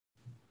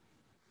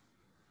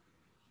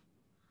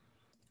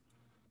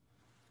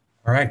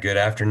All right, good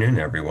afternoon,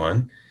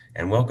 everyone,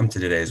 and welcome to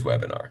today's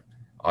webinar,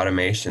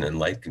 Automation and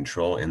Light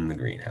Control in the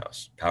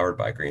Greenhouse, powered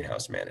by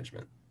Greenhouse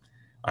Management.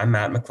 I'm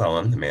Matt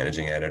McClellan, the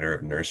managing editor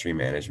of Nursery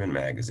Management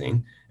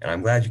Magazine, and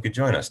I'm glad you could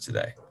join us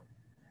today.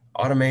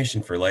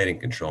 Automation for lighting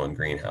control in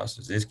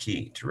greenhouses is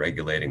key to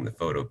regulating the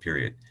photo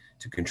period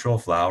to control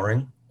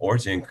flowering or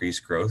to increase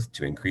growth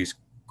to increase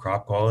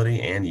crop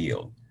quality and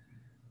yield.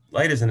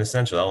 Light is an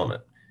essential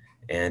element,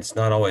 and it's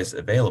not always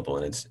available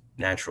in its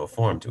natural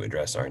form to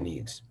address our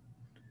needs.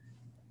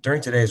 During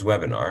today's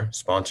webinar,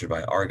 sponsored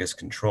by Argus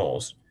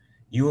Controls,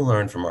 you will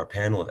learn from our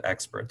panel of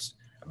experts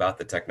about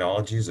the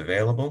technologies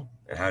available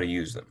and how to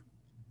use them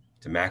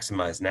to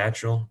maximize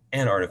natural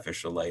and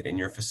artificial light in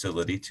your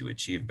facility to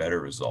achieve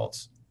better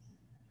results.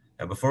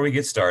 Now, before we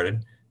get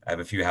started, I have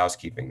a few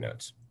housekeeping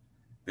notes.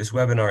 This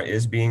webinar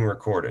is being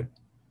recorded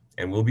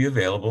and will be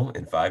available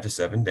in 5 to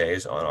 7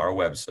 days on our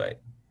website.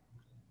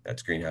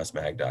 That's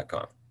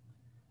greenhousemag.com.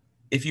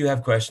 If you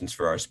have questions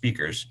for our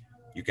speakers,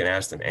 you can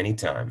ask them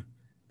anytime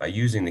by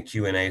using the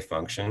Q&A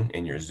function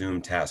in your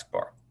Zoom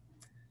taskbar.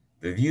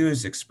 The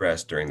views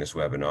expressed during this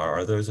webinar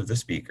are those of the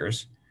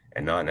speakers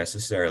and not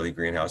necessarily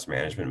Greenhouse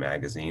Management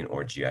Magazine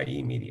or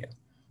GIE Media.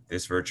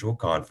 This virtual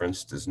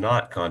conference does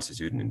not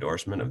constitute an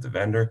endorsement of the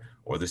vendor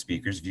or the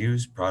speaker's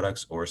views,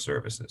 products, or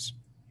services.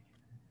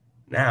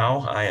 Now,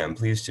 I am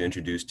pleased to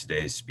introduce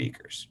today's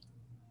speakers,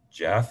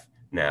 Jeff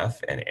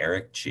Neff and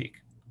Eric Cheek.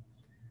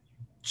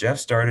 Jeff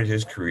started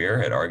his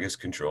career at Argus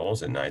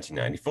Controls in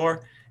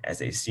 1994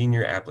 as a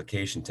senior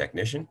application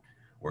technician,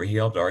 where he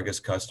helped Argus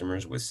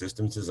customers with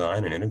systems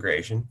design and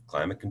integration,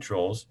 climate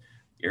controls,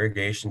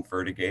 irrigation,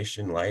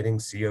 fertigation, lighting,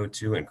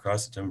 CO2, and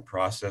custom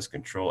process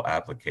control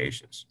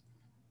applications.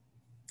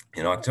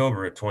 In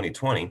October of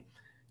 2020,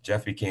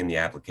 Jeff became the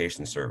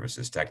application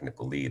services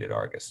technical lead at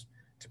Argus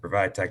to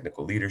provide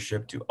technical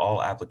leadership to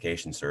all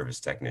application service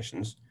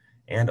technicians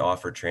and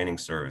offer training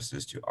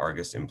services to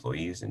Argus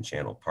employees and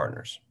channel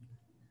partners.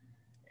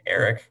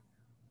 Eric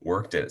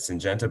worked at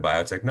Syngenta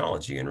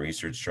Biotechnology in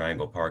Research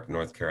Triangle Park,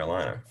 North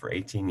Carolina for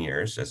 18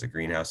 years as a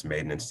greenhouse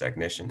maintenance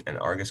technician and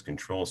Argus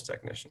controls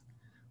technician.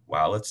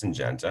 While at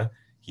Syngenta,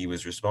 he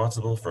was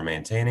responsible for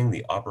maintaining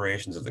the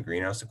operations of the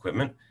greenhouse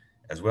equipment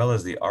as well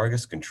as the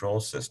Argus control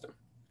system.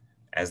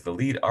 As the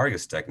lead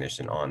Argus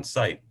technician on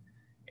site,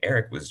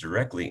 Eric was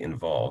directly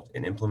involved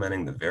in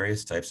implementing the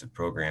various types of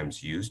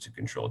programs used to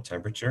control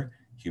temperature,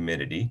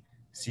 humidity,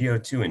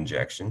 CO2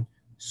 injection,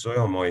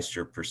 soil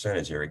moisture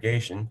percentage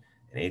irrigation,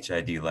 and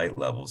HID light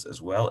levels,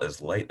 as well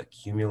as light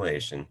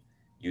accumulation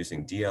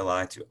using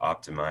DLI to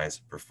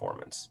optimize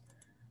performance.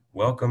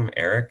 Welcome,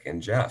 Eric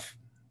and Jeff.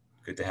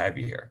 Good to have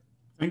you here.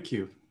 Thank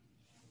you.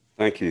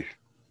 Thank you.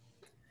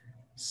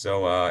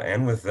 So,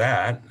 and with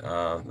that,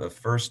 the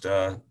first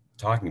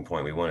talking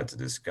point we wanted to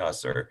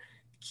discuss are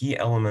key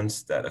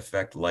elements that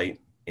affect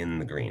light in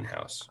the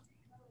greenhouse.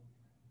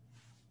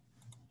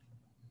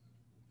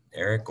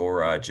 Eric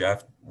or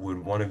Jeff,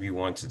 would one of you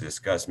want to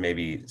discuss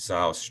maybe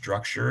how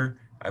structure,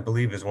 I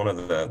believe, is one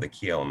of the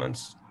key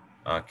elements?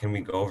 Can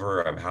we go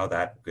over how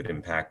that could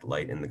impact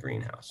light in the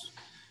greenhouse?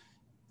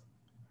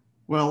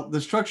 Well, the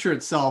structure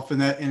itself,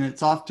 and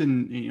it's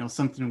often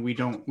something we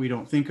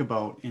don't think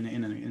about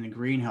in a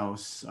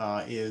greenhouse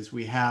is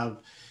we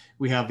have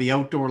the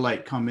outdoor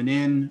light coming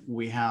in,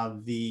 we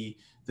have the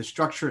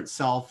structure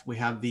itself, we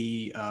have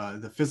the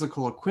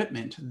physical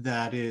equipment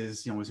that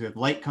is we have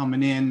light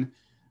coming in,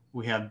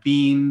 we have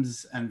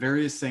beams and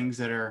various things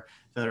that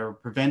are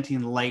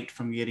preventing light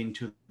from getting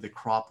to the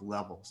crop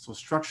level. So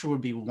structure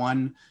would be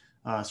one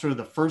sort of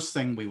the first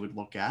thing we would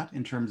look at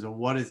in terms of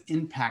what is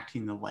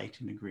impacting the light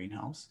in the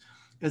greenhouse,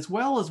 as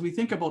well as we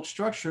think about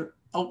structure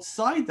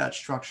outside that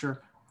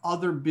structure,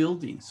 other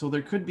buildings. So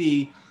there could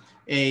be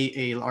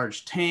a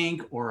large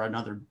tank or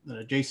an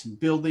adjacent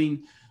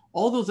building,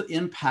 all those that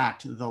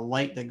impact the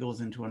light that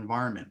goes into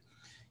environment.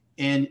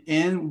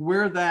 And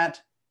where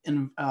that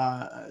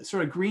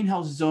sort of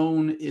greenhouse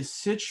zone is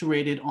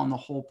situated on the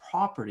whole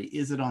property.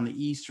 Is it on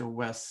the east or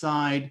west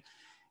side?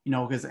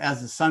 Because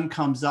as the sun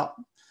comes up,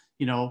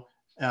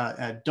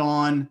 at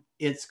dawn,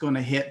 it's going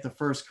to hit the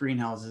first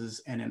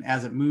greenhouses, and then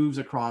as it moves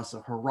across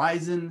the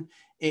horizon,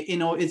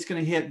 it's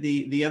going to hit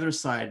the other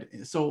side.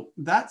 So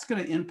that's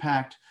going to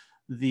impact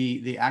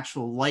the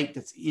actual light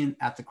that's in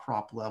at the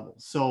crop level.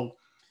 So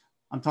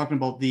I'm talking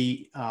about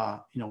the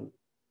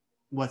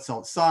what's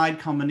outside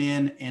coming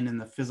in and in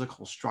the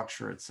physical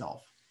structure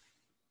itself.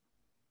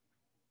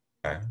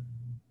 Okay.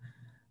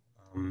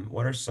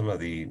 What are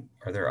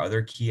are there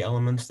other key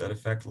elements that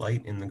affect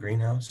light in the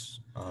greenhouse,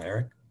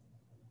 Eric?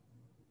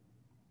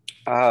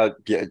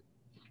 Yeah,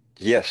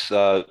 yes,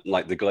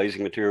 like the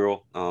glazing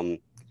material,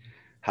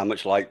 how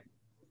much light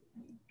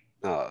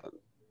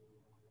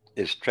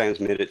is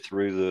transmitted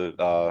through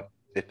the,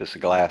 if it's a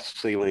glass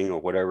ceiling or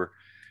whatever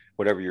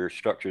your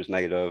structure is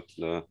made of,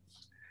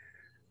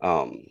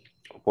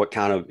 what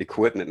kind of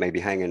equipment may be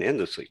hanging in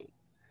the ceiling.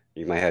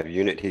 You may have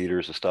unit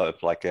heaters and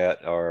stuff like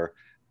that, or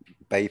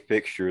bay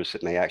fixtures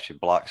that may actually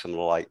block some of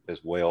the light as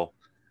well.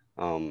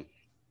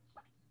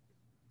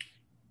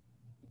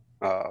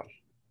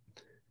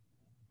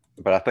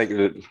 But I think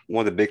that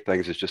one of the big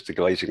things is just the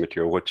glazing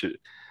material.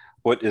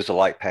 What is the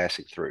light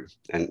passing through,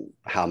 and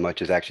how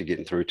much is actually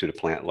getting through to the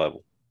plant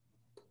level?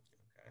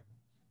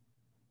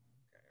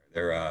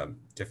 There are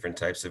different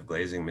types of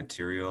glazing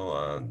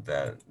material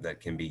that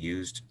can be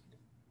used.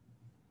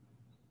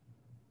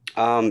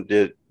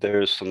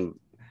 There's some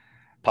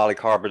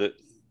polycarbonate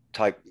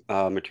type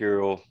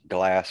material,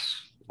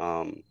 glass.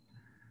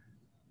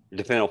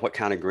 Depending on what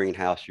kind of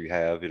greenhouse you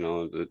have,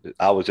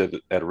 I was at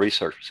a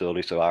research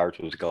facility, so ours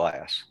was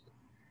glass.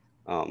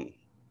 Um,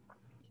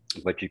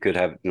 but you could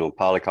have,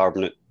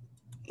 polycarbonate,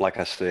 like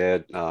I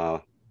said,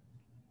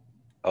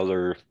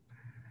 other,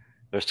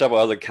 there's several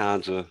other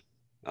kinds of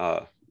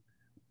uh,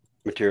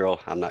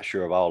 material. I'm not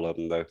sure of all of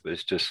them though,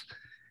 but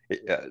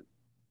it,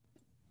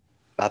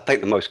 I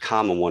think the most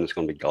common one is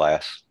going to be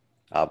glass,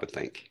 I would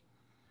think.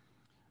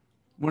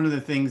 One of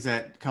the things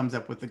that comes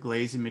up with the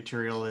glazing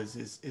material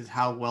is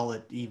how well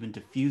it even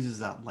diffuses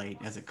that light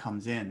as it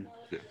comes in,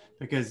 Yeah.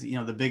 because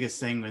the biggest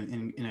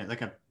thing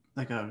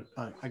like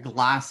a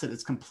glass that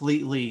is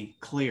completely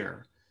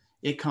clear,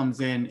 it comes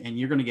in and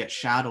you're going to get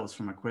shadows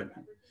from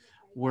equipment.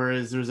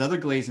 Whereas there's other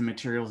glazing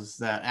materials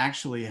that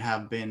actually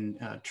have been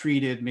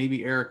treated.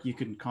 Maybe Eric, you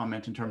can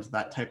comment in terms of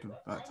that type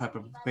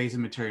of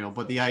glazing material.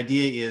 But the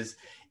idea is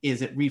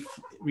it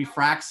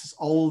refracts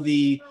all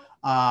the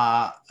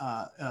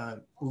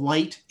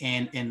light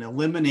and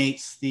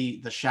eliminates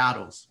the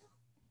shadows.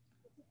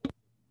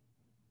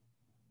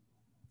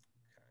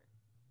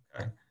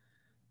 Okay.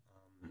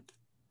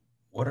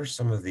 What are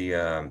some of the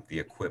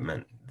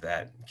equipment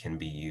that can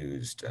be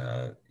used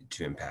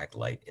to impact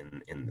light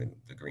in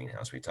the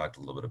greenhouse? We talked a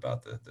little bit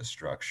about the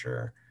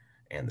structure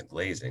and the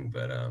glazing,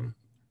 but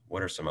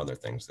what are some other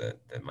things that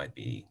might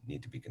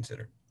need to be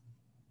considered?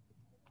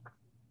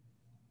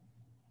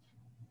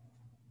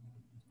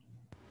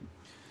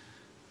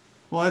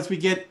 Well, as we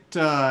get,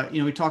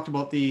 we talked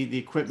about the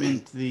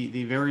equipment,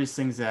 the various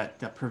things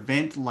that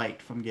prevent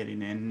light from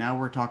getting in. Now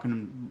we're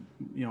talking,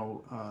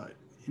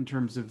 in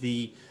terms of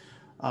the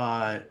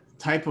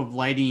type of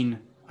lighting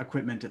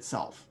equipment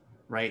itself,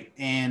 right?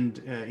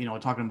 And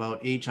talking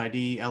about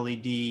HID,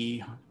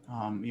 LED,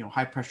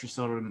 high pressure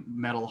soda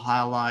metal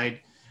halide,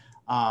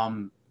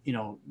 you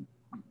know,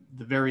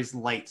 the various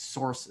light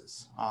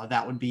sources.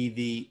 That would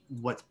be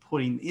what's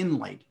putting in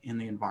light in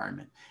the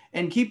environment.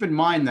 And keep in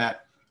mind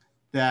that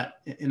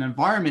an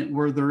environment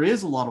where there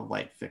is a lot of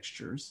light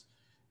fixtures,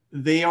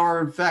 they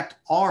are in fact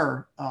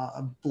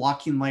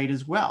blocking light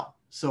as well.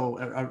 So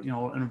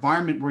an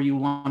environment where you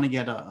want to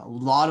get a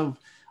lot of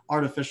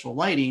artificial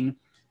lighting,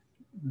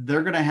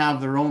 they're going to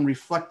have their own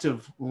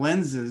reflective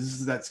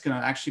lenses that's going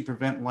to actually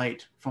prevent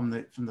light from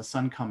the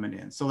sun coming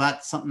in. So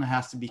that's something that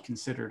has to be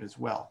considered as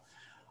well.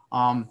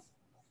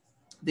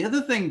 The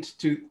other thing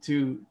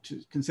to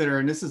consider,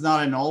 and this is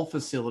not in all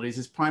facilities,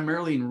 it's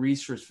primarily in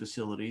research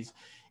facilities,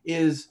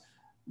 is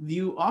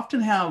you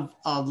often have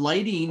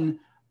lighting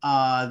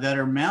that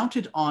are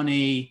mounted on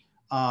a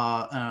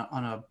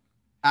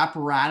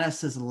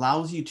apparatus that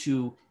allows you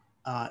to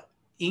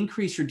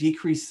increase or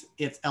decrease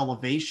its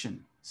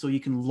elevation, so you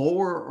can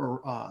lower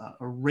or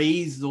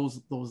raise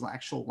those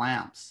actual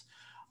lamps.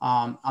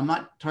 I'm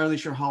not entirely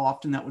sure how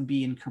often that would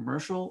be in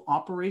commercial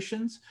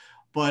operations,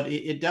 but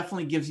it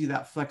definitely gives you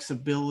that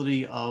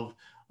flexibility of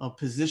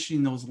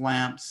positioning those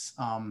lamps,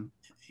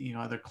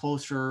 either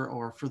closer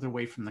or further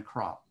away from the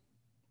crop.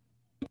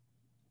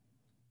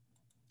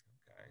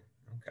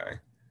 Okay. Okay.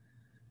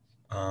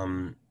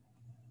 Um,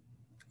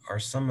 what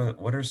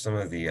are some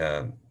of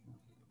the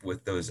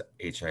with those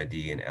HID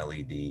and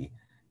LED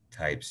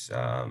types?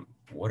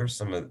 What are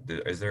some of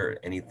is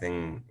there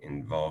anything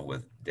involved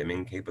with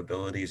dimming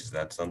capabilities? Is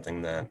that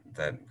something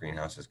that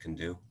greenhouses can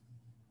do?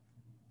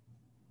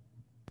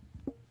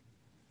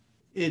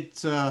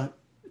 It's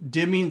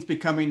dimming's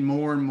becoming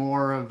more and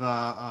more of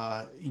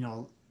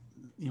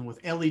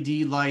with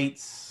LED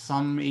lights,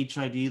 some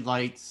HID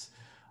lights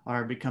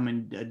are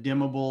becoming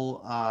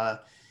dimmable.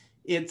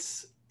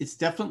 It's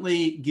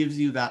definitely gives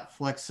you that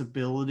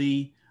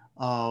flexibility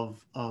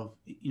of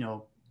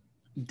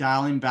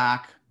dialing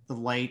back the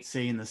light,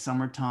 say in the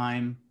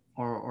summertime,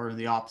 or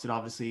the opposite.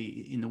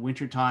 Obviously, in the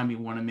wintertime, you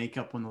want to make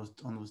up on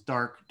those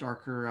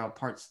darker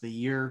parts of the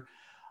year.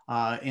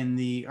 In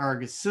the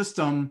Argus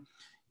system,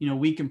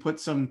 we can put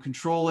some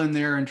control in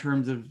there in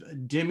terms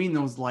of dimming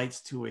those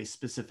lights to a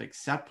specific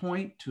set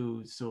point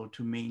to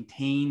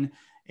maintain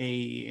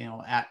a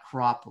at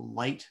crop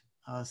light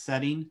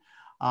setting.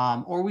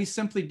 Or we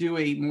simply do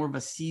a more of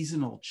a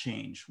seasonal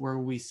change where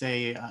we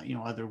say,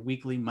 either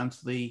weekly,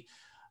 monthly,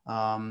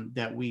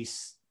 that we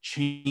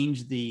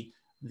change the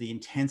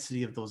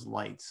intensity of those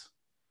lights.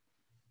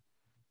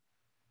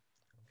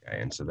 Okay,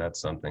 and so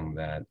that's something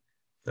that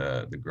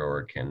the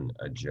grower can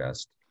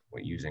adjust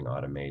using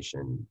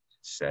automation,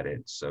 set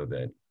it so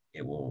that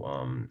it will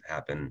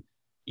happen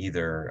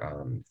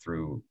either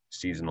through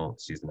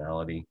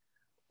seasonality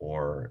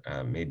or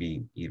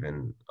maybe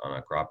even on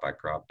a crop by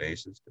crop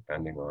basis,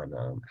 depending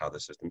on how the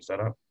system's set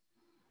up.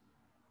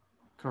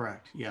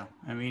 Correct. Yeah.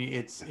 I mean,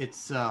 it's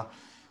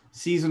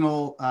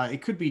seasonal.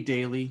 It could be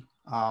daily.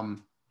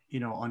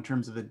 in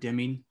terms of the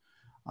dimming.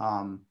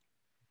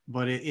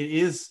 But it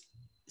is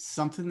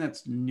something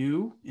that's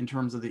new in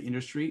terms of the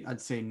industry.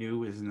 I'd say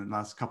new is in the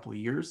last couple of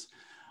years,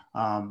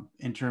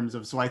 in terms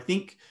of, so I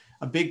think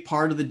a big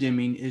part of the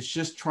dimming is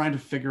just trying to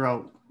figure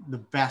out the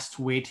best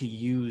way to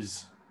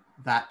use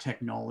that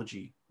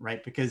technology,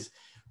 right? Because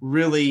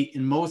really,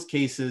 in most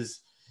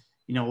cases,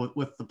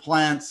 with the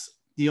plants,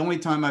 the only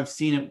time I've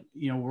seen it,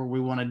 where we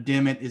want to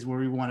dim it is where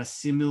we want to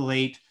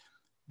simulate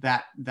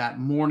that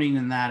morning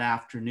and that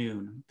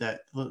afternoon,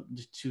 that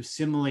to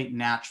simulate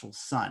natural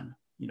sun,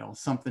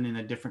 something in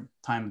a different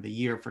time of the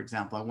year. For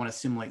example, I want to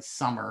simulate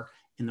summer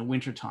in the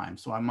wintertime.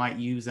 So I might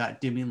use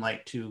that dimming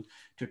light to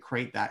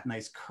create that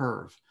nice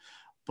curve.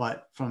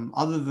 But from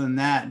other than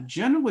that,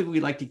 generally we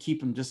like to keep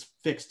them just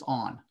fixed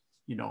on,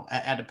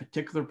 at a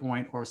particular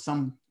point or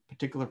some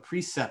particular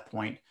preset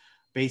point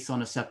based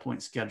on a set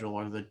point schedule,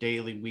 or the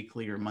daily,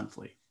 weekly, or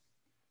monthly.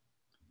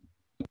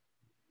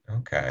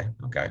 Okay.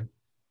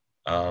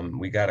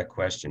 We got a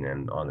question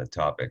in on the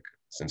topic.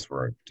 Since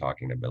we're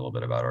talking a little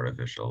bit about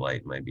artificial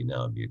light, maybe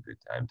now would be a good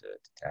time to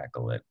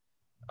tackle it.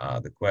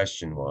 The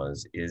question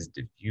was, is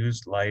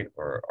diffused light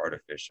or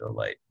artificial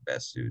light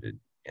best suited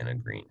in a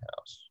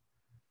greenhouse?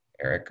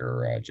 Eric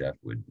or Jeff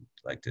would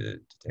like to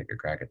take a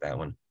crack at that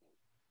one.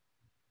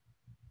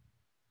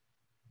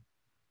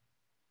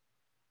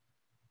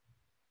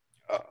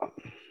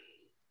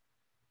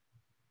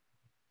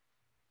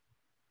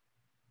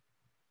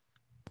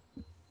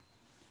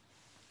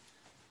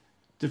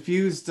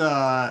 Diffused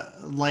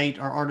light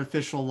or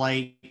artificial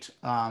light.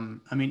 I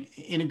mean,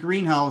 in a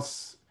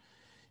greenhouse,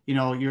 you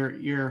want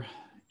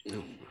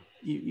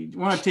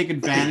to take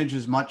advantage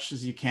as much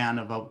as you can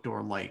of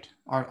outdoor light,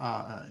 or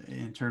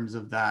in terms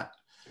of that,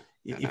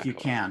 if you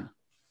can.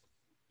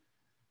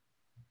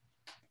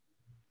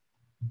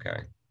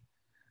 Okay,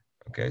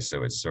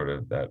 so it's sort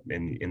of that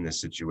in the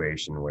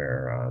situation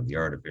where the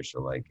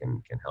artificial light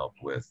can help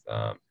with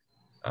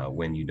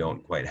when you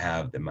don't quite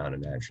have the amount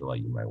of natural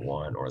light you might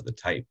want, or the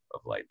type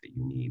of light that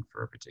you need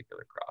for a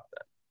particular crop.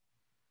 Then.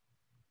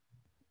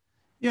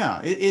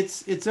 Yeah,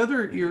 it's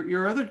other,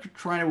 you're other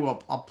trying to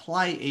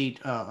apply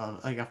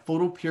like a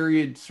photo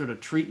period sort of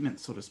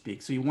treatment, so to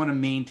speak. So you want to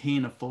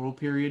maintain a photo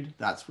period.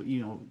 That's what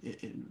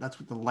that's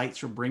what the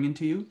lights are bringing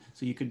to you.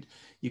 So you could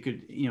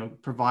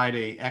provide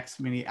a X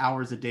many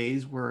hours a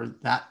days, where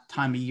that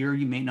time of year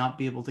you may not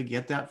be able to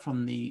get that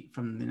from the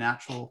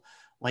natural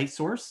light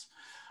source,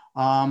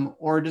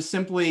 or just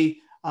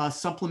simply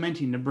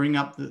supplementing to bring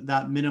up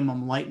that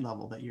minimum light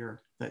level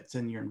that's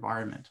in your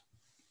environment.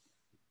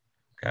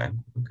 Okay.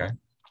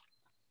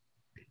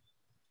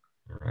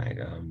 All right.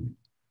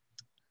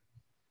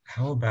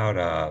 How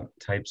about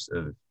types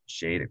of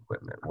shade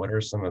equipment? What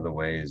are some of the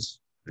ways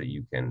that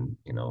you can,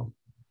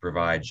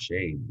 provide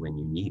shade when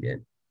you need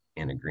it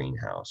in a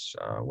greenhouse?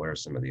 What are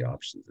some of the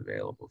options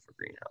available for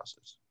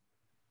greenhouses?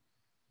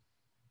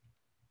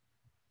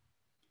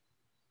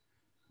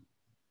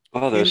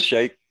 Oh, there's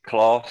shade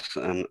cloths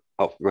and,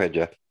 oh, go ahead,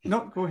 Jeff.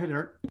 No, go ahead,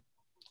 Eric.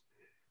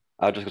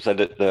 I was just going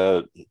to say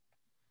that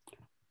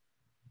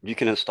you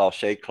can install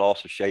shade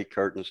cloths or shade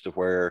curtains to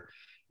where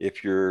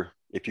if you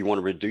want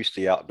to reduce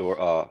the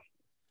outdoor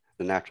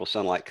the natural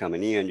sunlight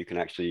coming in, you can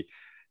actually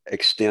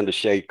extend a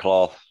shade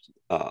cloth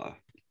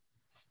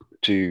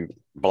to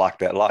block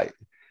that light.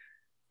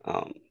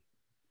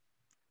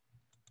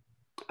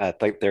 I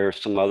think there are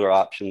some other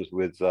options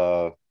with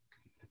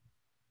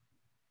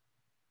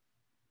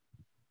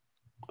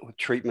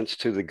treatments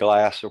to the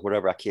glass or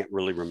whatever. I can't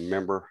really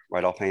remember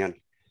right offhand.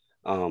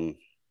 To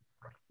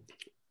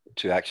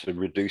actually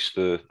reduce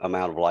the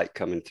amount of light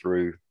coming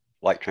through,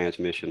 light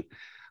transmission.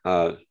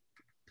 The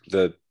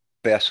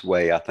best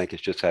way, I think,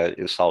 is just to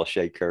install a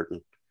shade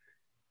curtain.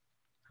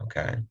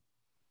 Okay,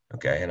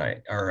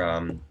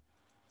 and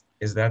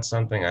is that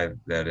something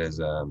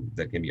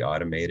that can be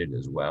automated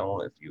as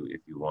well? If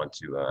you want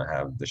to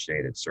have the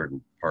shade at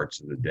certain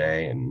parts of the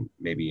day, and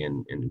maybe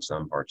in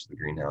some parts of the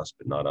greenhouse,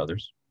 but not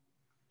others.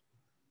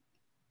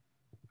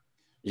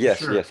 Yes,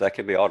 sure. Yes, that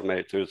can be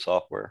automated through the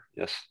software.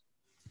 Yes.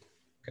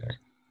 Okay.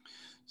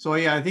 So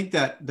yeah, I think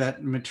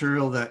that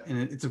material, and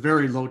it's a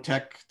very low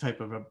tech type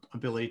of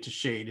ability to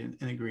shade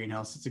in a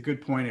greenhouse. It's a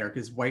good point, Eric.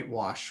 Is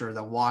whitewash, or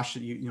the wash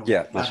that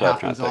yeah, that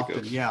happens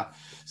often. Yeah.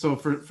 So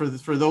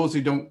for those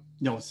who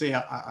don't say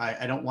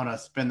I don't want to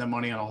spend the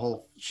money on a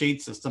whole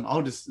shade system,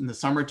 I'll just in the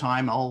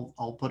summertime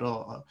I'll put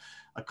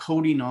a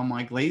coating on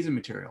my glazing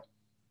material.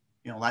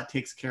 That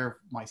takes care of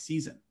my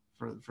season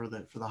for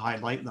the high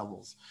light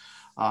levels,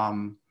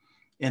 and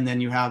then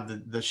you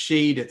have the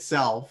shade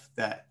itself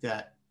that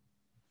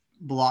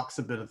blocks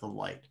a bit of the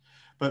light.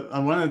 But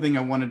one other thing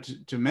I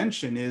wanted to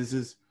mention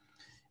is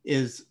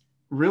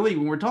really,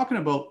 when we're talking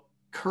about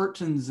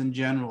curtains in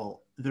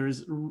general,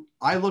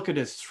 I look at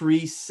it as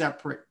three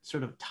separate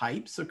sort of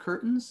types of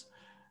curtains.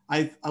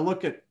 I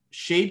look at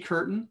shade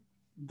curtain,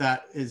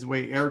 that is the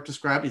way Eric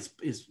described,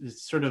 is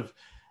sort of,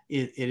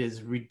 it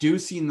is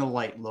reducing the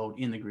light load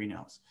in the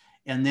greenhouse.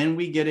 And then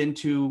we get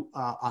into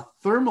a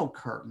thermal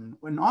curtain,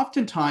 when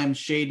oftentimes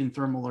shade and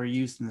thermal are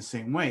used in the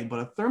same way, but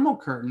a thermal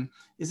curtain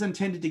is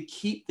intended to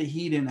keep the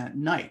heat in at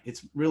night.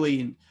 It's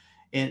really,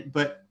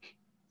 but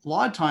a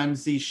lot of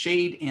times these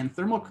shade and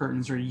thermal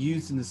curtains are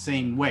used in the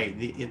same way.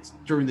 It's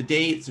during the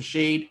day, it's a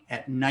shade.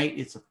 At night,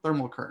 it's a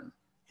thermal curtain.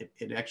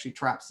 It actually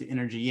traps the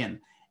energy in,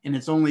 and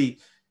it's only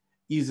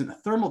using a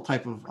thermal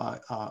type of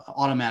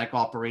automatic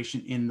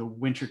operation in the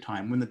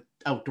wintertime when the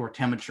outdoor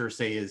temperature,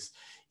 say, is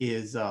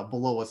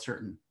below a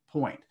certain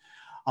point.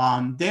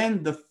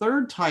 Then the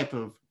third type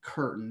of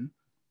curtain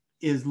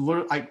is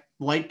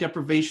light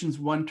deprivation is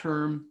one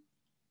term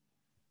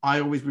I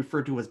always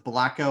refer to as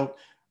blackout,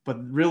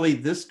 but really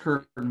this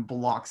curtain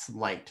blocks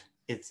light.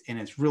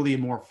 It's really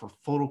more for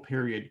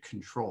photoperiod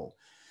control.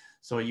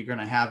 So you're going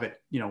to have it,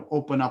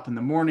 open up in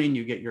the morning,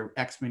 you get your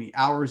X many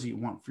hours you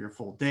want for your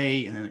full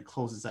day, and then it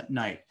closes at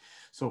night.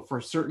 So for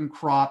certain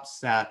crops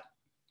that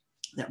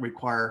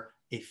require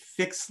a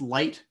fixed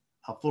light,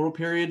 a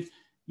photoperiod,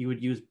 you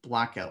would use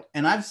blackout.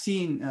 And I've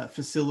seen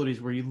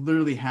facilities where you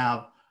literally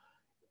have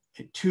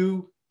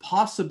 2,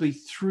 possibly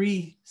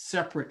 3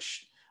 separate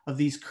of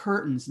these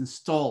curtains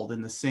installed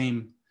in the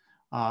same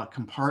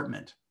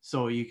compartment.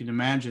 So you can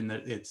imagine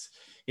that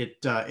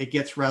it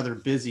gets rather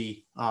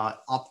busy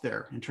up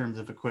there in terms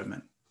of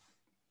equipment.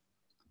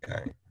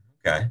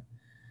 Okay.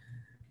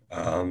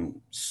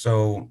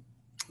 So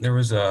there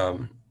was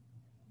a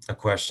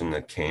question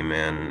that came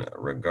in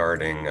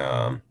regarding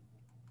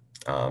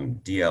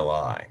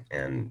DLI,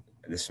 and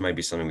this might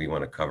be something we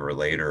want to cover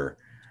later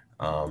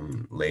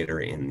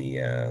in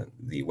the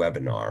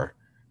webinar.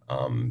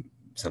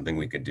 Something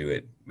we could do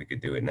it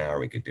now, or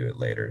we could do it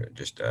later.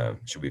 Just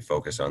should we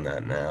focus on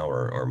that now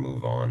or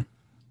move on?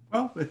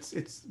 Well,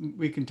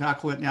 we can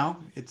tackle it now.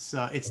 It's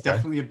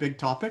definitely a big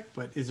topic,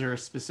 but is there a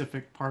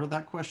specific part of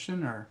that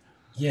question, or?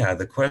 Yeah,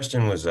 the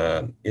question was,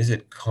 is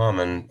it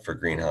common for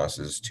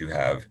greenhouses to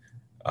have,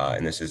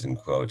 and this is in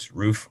quotes,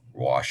 roof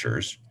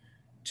washers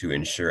to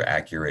ensure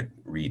accurate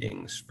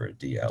readings for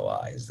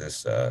DLI? Is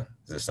this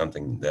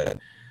something that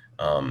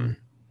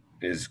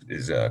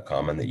is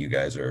common that you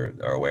guys are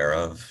aware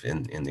of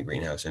in the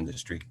greenhouse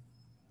industry?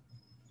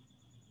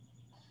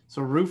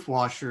 So roof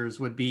washers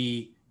would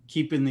be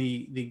keeping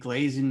the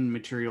glazing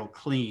material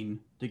clean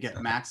to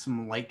get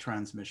maximum light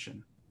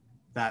transmission.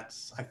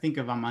 That's, I think,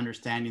 if I'm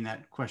understanding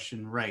that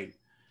question right,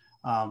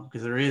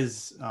 because there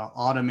is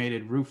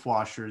automated roof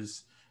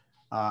washers.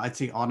 I'd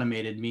say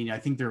automated, meaning I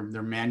think they're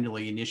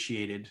manually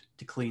initiated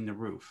to clean the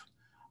roof.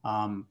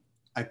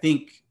 I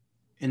think,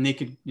 and they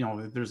could,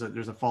 there's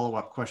a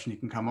follow-up question you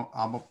can come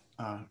up.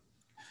 I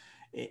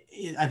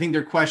think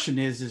their question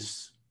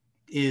is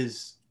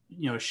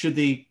should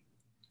they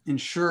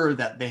ensure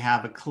that they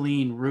have a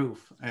clean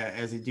roof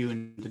as they do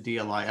in the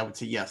DLI? I would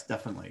say yes,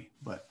 definitely,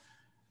 but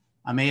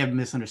I may have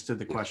misunderstood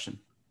the question.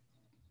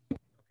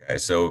 Okay,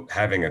 so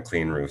having a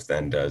clean roof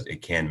then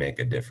can make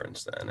a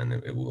difference then, and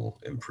it will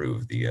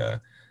improve the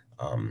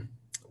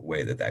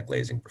way that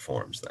glazing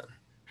performs then.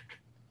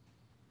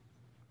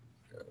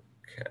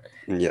 Okay.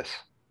 Yes.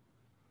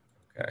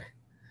 Okay.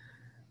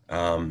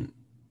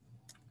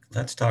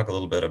 Let's talk a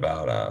little bit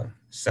about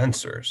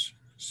sensors.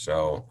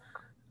 So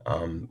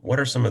what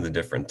are some of the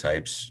different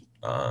types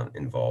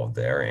involved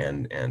there,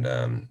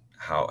 and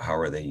how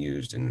are they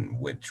used, and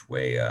which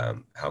way,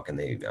 how can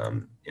they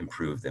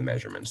improve the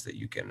measurements that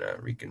you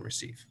can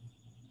receive?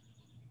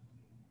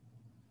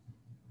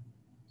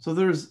 So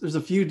there's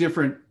a few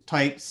different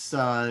types.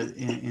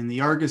 In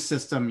the Argus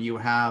system, you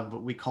have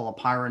what we call a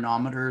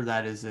pyranometer.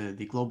 That is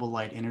the global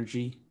light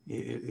energy.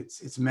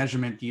 Its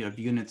measurement of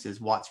units is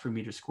watts per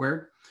meter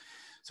squared.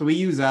 So we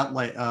use that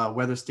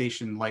weather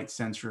station light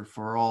sensor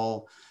for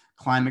all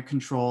climate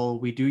control.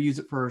 We do use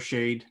it for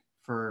shade,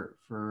 for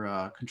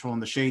controlling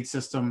the shade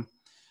system.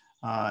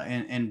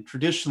 And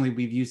traditionally,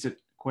 we've used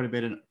it quite a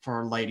bit for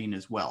our lighting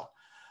as well.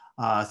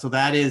 So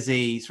that is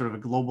a sort of a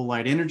global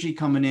light energy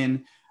coming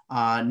in.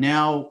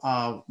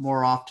 Now,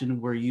 more often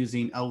we're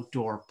using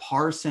outdoor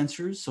PAR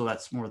sensors. So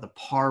that's more the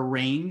PAR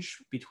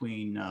range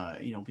between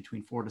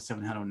 400 to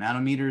 700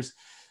 nanometers.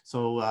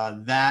 So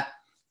that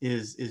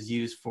is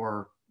used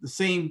for the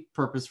same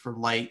purpose for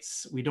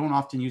lights. We don't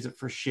often use it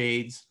for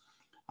shades,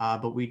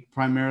 but we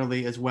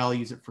primarily as well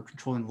use it for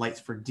controlling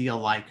lights for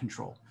DLI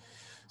control.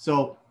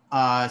 So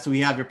we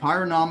have your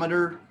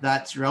pyranometer,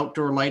 that's your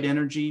outdoor light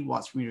energy,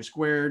 watts per meter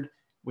squared.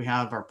 We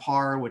have our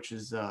PAR, which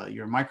is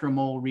your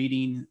micromole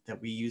reading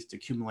that we use to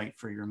accumulate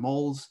for your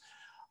moles.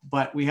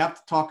 But we have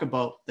to talk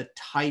about the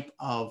type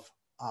of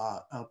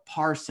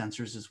PAR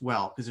sensors as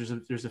well, because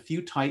there's a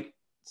few types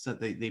that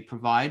they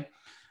provide.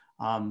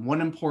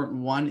 One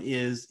important one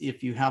is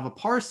if you have a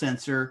PAR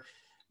sensor,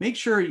 make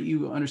sure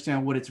you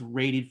understand what it's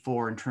rated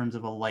for in terms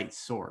of a light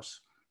source,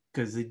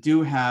 because they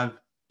do have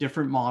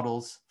different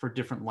models for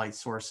different light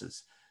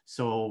sources.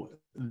 So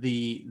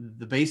the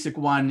basic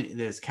one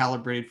is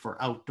calibrated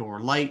for outdoor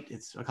light.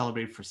 It's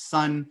calibrated for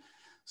sun.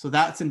 So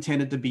that's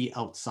intended to be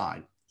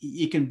outside.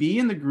 It can be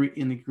in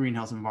the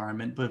greenhouse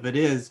environment, but if it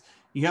is,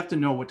 you have to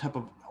know what type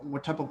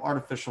of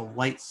artificial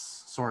light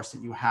source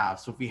that you have.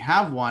 So if you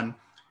have one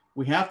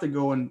we have to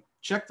go and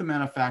check the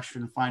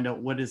manufacturer and find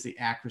out what is the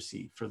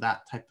accuracy for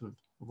that type of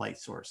light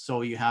source.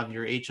 So you have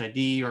your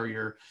HID or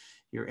your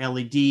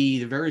LED,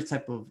 the various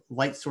type of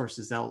light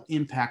sources that will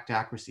impact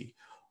accuracy.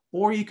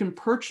 Or you can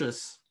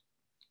purchase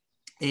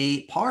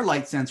a power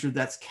light sensor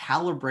that's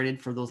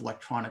calibrated for those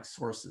electronic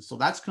sources. So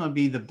that's going to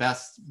be the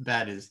best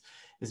bet is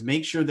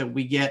make sure that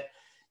we get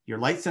your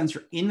light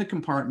sensor in the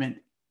compartment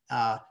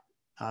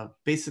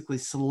basically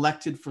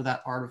selected for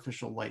that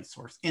artificial light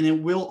source. And it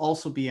will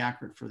also be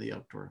accurate for the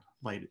outdoor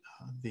light,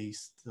 the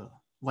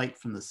light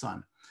from the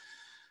sun.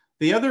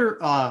 The other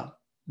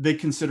big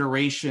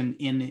consideration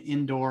in the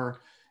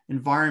indoor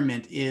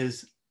environment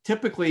is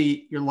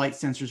typically your light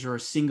sensors are a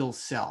single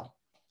cell.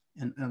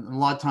 And a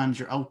lot of times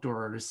you're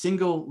outdoor at a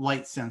single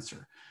light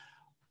sensor.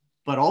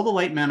 But all the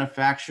light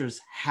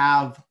manufacturers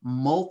have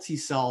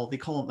multi-cell, they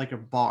call it like a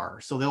bar.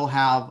 So they'll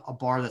have a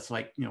bar that's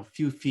like, a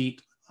few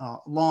feet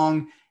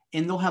long,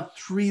 and they'll have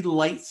 3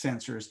 light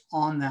sensors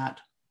on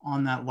that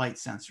light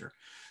sensor.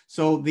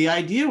 So the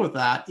idea with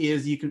that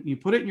is you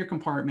put it in your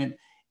compartment.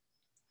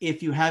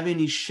 If you have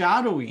any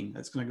shadowing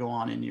that's going to go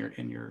on in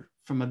your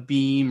from a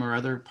beam or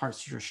other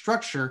parts of your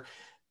structure,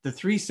 the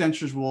 3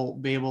 sensors will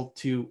be able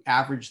to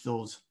average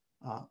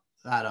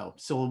that out.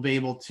 So we'll be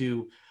able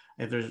to,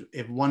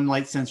 if one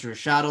light sensor is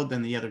shadowed,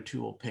 then the other 2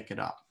 will pick it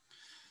up.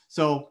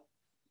 So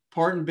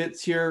important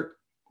bits here.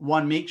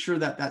 One, make sure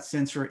that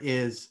sensor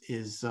is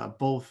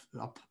both,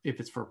 if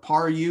it's for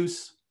power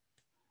use,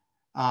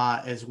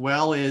 as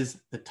well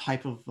as the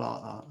type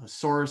of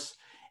source,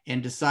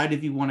 and decide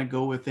if you want to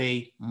go with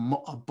a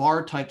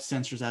bar type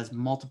sensors as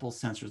multiple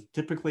sensors.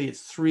 Typically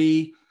it's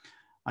 3.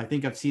 I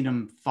think I've seen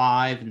them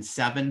 5 and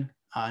 7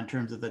 in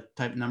terms of the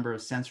type number of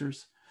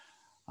sensors.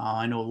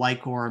 I know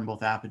Lycor and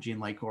both Apogee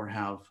and Lycor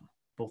have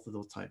both of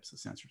those types of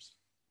sensors.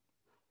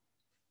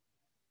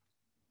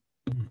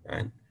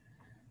 Right.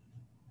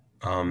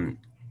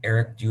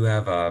 Eric, do you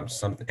have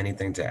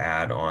anything to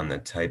add on the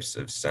types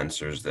of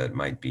sensors that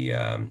might be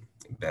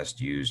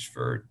best used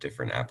for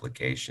different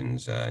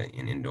applications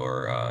in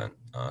indoor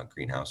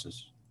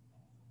greenhouses?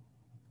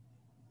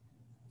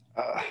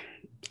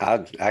 I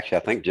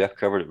think Jeff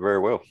covered it very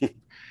well.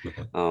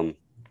 Okay.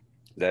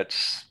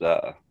 That's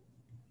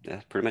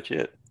pretty much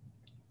it.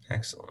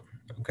 Excellent.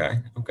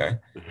 Okay.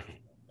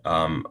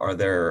 Are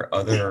there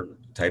other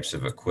types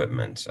of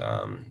equipment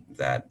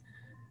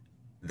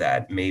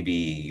that maybe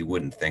you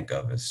wouldn't think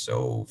of as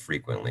so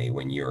frequently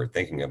when you're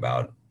thinking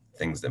about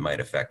things that might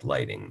affect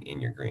lighting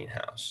in your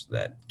greenhouse,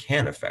 that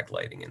can affect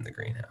lighting in the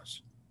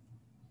greenhouse?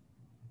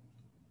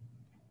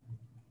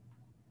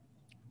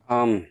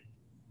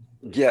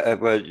 Yeah,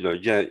 well,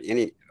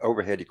 any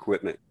overhead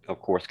equipment, of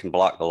course, can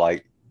block the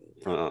light,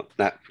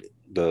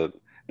 the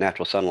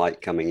natural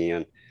sunlight coming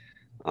in.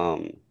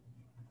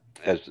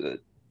 As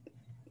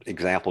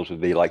examples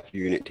would be like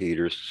unit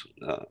heaters.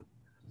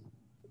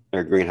 There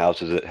are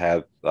greenhouses that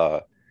have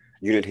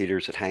unit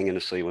heaters that hang in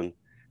the ceiling.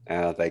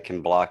 They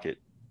can block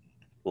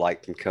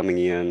light from coming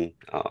in.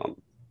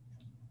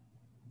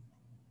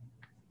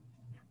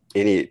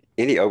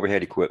 Any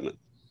overhead equipment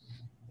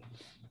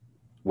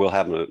will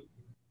have an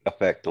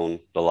effect on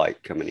the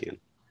light coming in.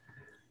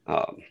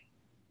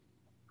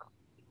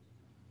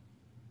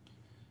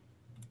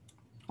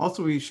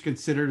 Also, we should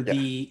consider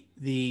the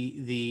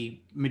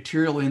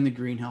material in the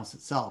greenhouse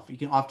itself. You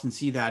can often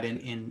see that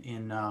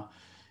in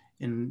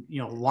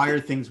wire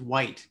things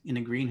white in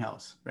a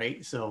greenhouse,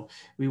 right? So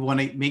we want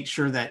to make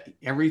sure that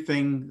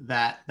everything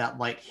that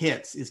light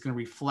hits is going to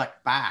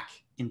reflect back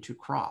into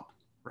crop,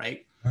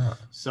 right?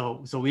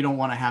 So we don't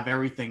want to have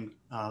everything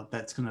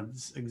that's going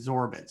to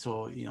absorb it.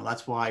 So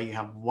that's why you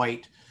have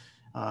white,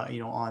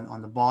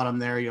 on the bottom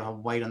there. You'll have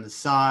white on the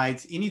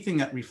sides. Anything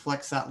that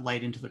reflects that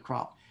light into the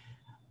crop.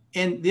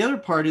 And the other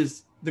part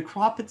is the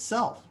crop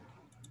itself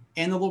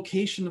and the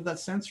location of that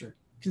sensor.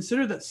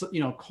 Consider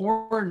that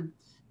corn,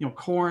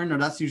 or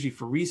that's usually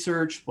for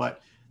research,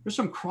 but there's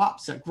some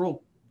crops that grow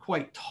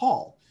quite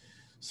tall.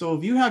 So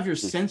if you have your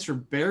sensor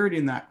buried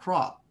in that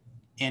crop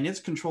and it's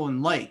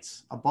controlling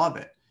lights above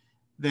it,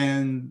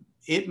 then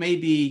it may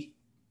be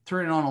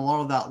turning on a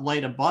lot of that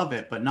light above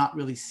it, but not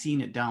really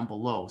seeing it down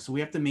below. So we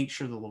have to make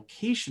sure the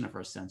location of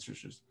our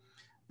sensors is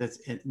that's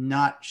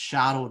not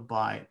shadowed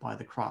by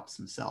the crops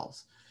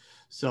themselves.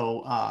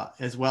 So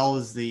as well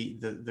as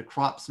the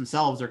crops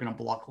themselves are going to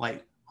block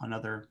light on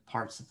other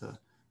parts of the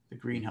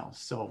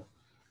greenhouse. So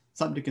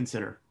something to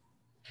consider.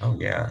 Oh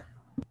yeah.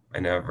 I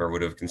never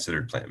would have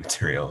considered plant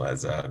material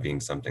as being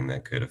something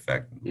that could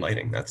affect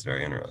lighting. That's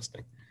very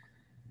interesting.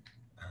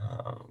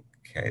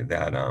 Okay,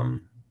 that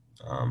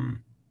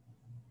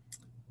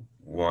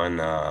one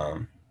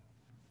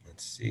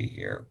let's see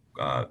here,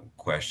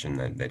 question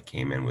that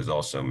came in was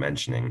also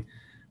mentioning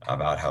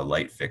about how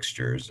light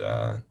fixtures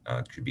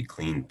could be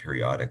cleaned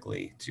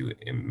periodically to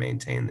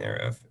maintain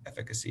their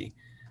efficacy.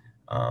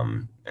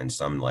 And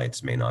some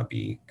lights may not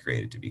be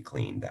created to be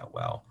cleaned that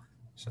well.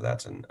 So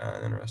that's an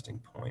interesting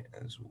point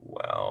as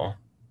well.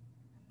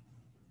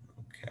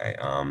 Okay.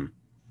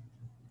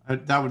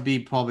 That would be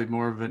probably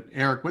more of an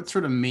Eric. What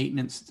sort of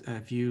maintenance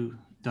have you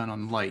done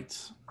on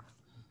lights?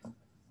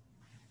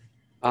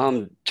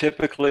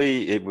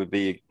 Typically it would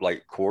be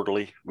like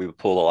quarterly. We would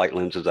pull the light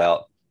lenses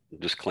out,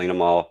 just clean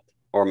them off,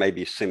 or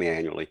maybe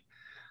semi-annually.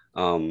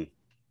 Um,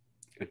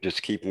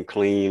 just keep them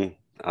clean.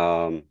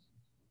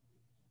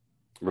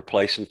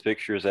 Replacing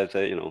fixtures as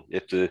they,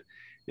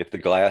 if the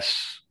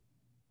glass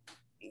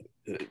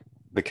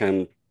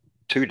become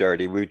too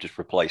dirty, we would just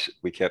replace it.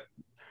 We kept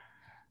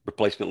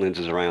replacement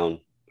lenses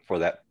around for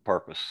that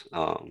purpose.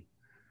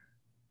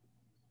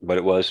 But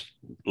it was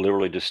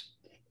literally just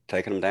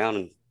taking them down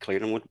and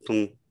cleaning them with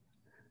some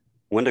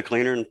window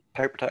cleaner and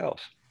paper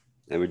towels.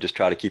 And we just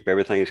try to keep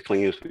everything as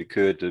clean as we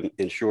could to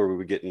ensure we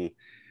were getting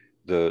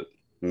the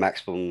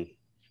maximum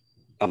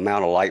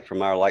amount of light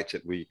from our lights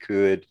that we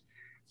could.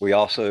 We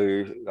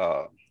also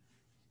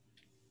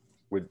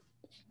would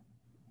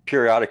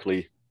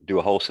periodically do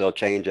a wholesale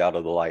change out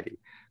of the lighting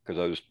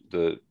because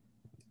the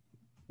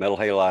metal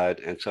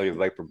halide and sodium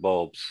vapor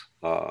bulbs,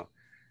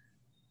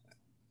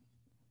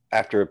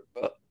 after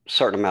a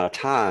certain amount of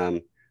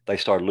time, they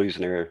started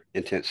losing their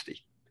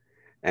intensity.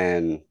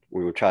 And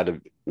we would try to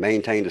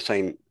maintain the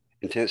same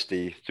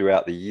intensity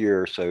throughout the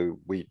year. So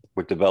we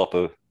would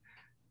develop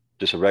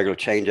just a regular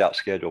change out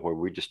schedule where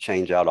we just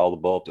change out all the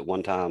bulbs at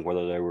one time,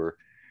 whether they were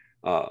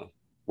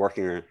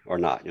working or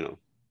not.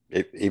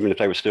 Even if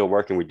they were still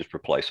working, we just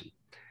replace them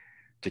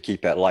to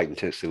keep that light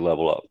intensity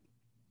level up.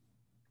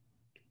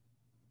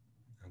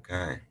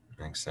 Okay,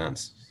 makes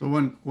sense. So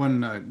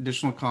one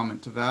additional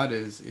comment to that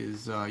is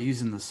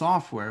using the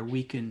software,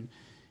 we can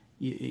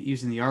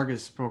using the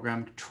Argus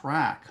program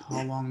track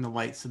how long the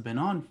lights have been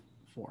on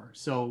for.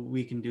 So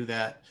we can do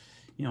that,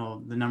 the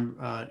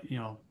number,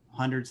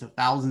 hundreds of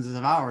thousands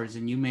of hours,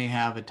 and you may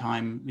have a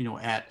time,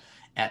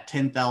 at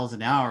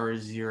 10,000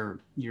 hours,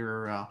 your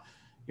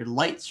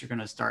lights are going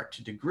to start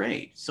to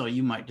degrade. So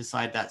you might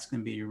decide that's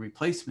going to be your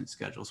replacement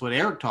schedule. So what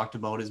Eric talked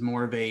about is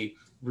more of a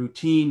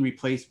routine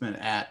replacement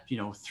at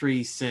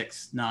 3,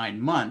 6, 9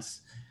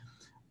 months,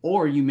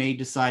 or you may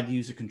decide to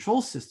use a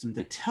control system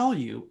to tell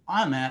you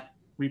I'm at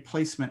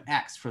replacement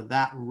X for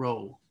that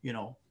row.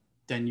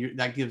 Then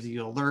that gives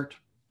you alert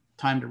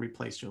time to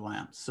replace your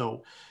lamps.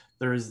 So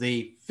there is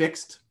the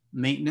fixed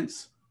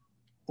maintenance,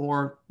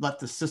 or let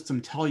the system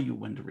tell you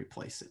when to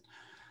replace it.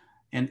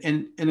 And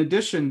in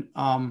addition,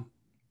 in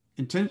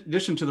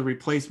addition to the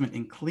replacement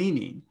and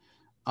cleaning,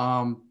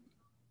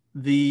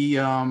 the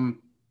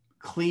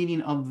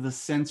cleaning of the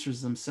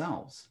sensors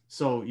themselves.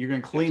 So you're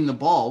going to clean the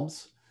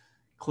bulbs,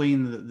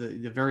 clean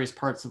the various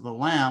parts of the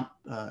lamp,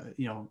 the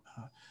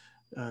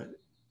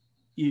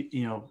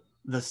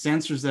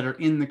sensors that are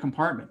in the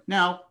compartment.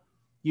 Now,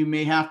 you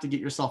may have to get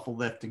yourself a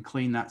lift and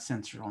clean that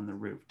sensor on the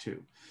roof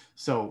too.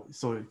 So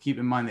keep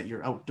in mind that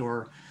your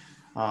outdoor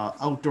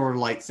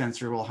light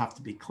sensor will have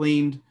to be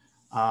cleaned.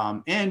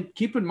 And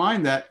keep in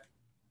mind that,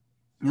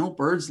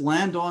 birds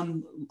land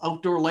on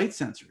outdoor light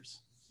sensors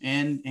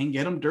and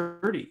get them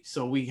dirty.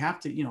 So we have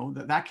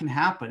to, that can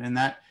happen.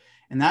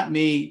 And that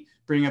may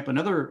bring up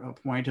another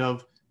point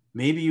of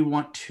maybe you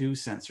want 2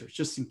 sensors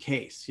just in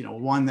case,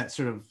 one that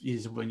sort of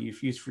is when you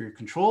use for your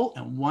control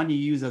and one you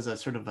use as a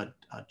sort of a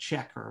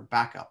check or a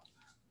backup.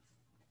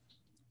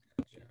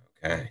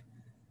 Okay.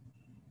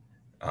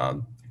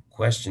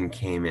 Question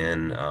came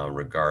in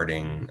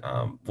regarding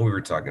what we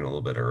were talking a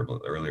little bit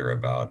earlier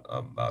about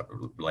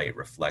light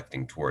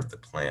reflecting toward the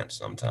plant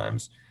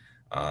sometimes.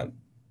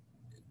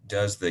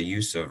 Does the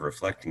use of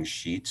reflecting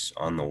sheets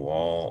on the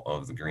wall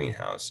of the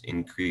greenhouse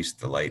increase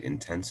the light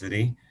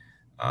intensity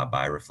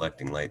by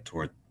reflecting light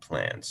toward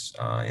plants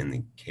in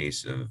the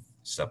case of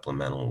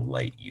supplemental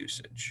light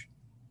usage?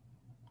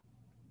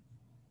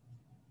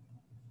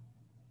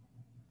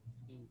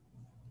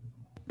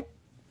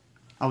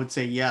 I would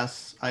say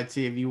yes. I'd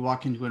say if you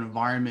walk into an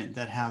environment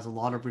that has a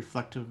lot of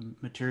reflective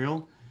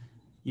material,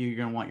 you're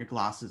going to want your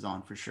glasses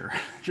on for sure,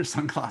 your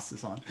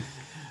sunglasses on.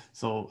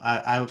 So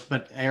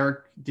but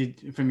Eric,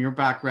 from your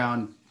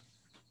background,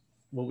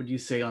 what would you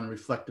say on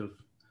reflective?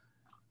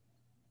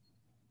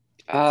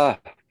 I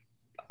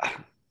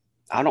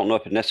don't know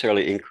if it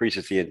necessarily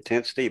increases the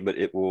intensity, but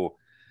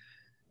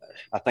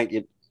I think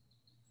it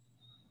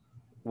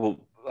will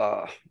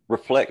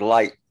reflect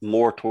light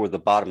more toward the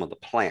bottom of the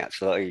plant.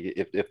 So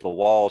if the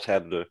walls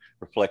have the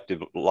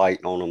reflective light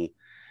on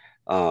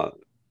them,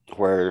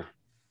 where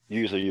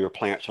usually your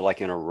plants are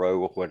like in a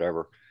row or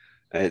whatever,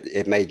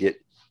 it may get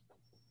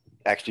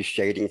actually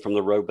shading from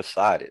the row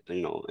beside it,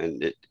 and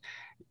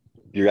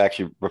you're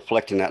actually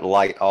reflecting that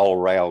light all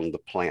around the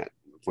plant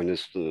when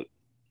it's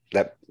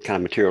that kind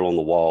of material on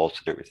the walls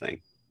and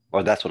everything.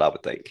 Or that's what I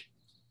would think.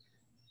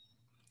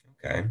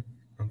 Okay.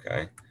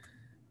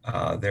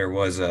 There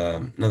was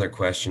another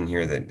question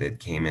here that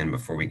came in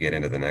before we get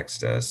into the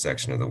next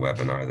section of the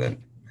webinar that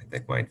I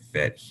think might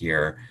fit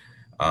here.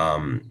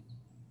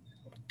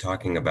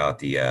 Talking about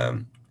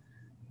the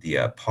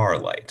PAR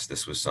lights.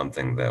 This was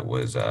something that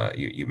was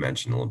you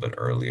mentioned a little bit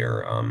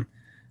earlier.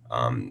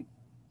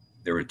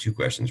 There were 2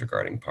 questions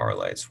regarding PAR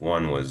lights.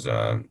 One was,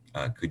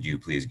 could you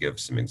please give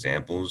some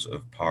examples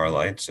of PAR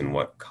lights and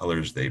what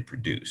colors they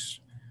produce?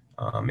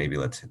 Maybe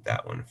let's hit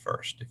that one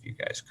first, if you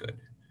guys could.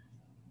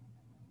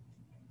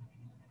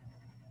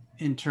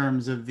 in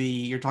terms of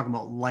you're talking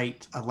about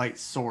a light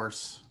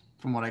source,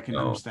 from what I can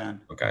Oh, understand.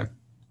 okay.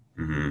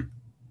 Mm-hmm.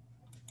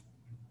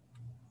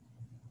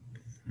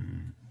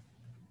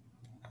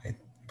 I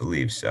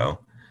believe so.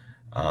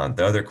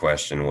 The other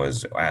question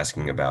was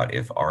asking about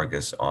if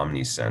Argus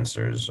Omni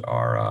sensors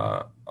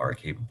are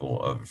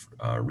capable of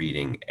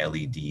reading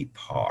LED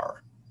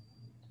par.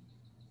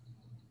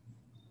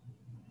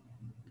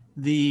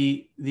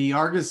 The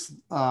Argus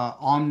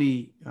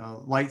Omni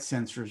light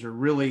sensors are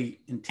really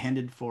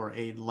intended for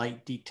a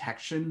light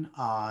detection.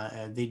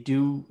 They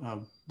do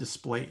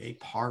display a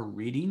par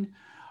reading,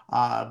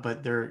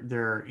 but they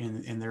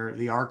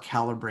are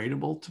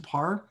calibratable to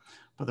par,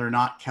 but they're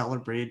not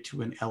calibrated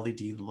to an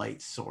LED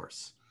light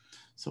source.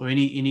 So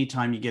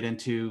anytime you get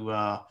into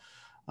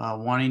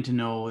wanting to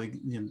know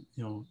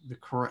the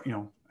correct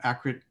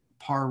accurate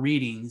par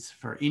readings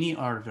for any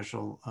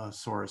artificial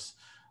source,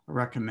 I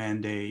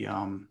recommend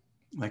anything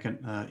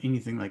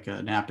like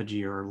an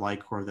apogee or a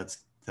Lycor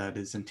that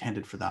is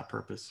intended for that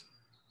purpose.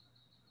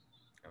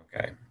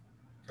 Okay.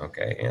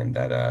 Okay. And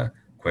that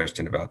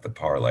question about the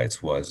par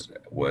lights was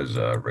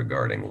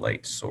regarding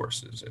light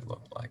sources, it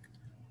looked like.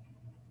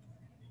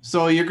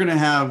 So you're going to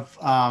have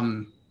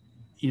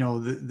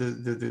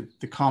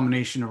the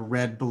combination of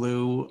red,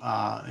 blue,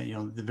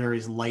 the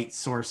various light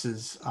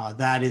sources.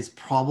 That is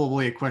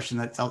probably a question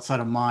that's outside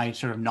of my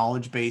sort of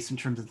knowledge base in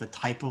terms of the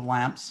type of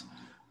lamps.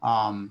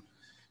 And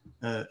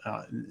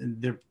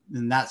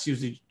that's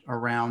usually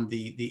around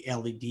the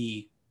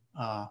LED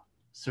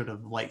sort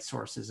of light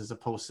sources as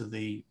opposed to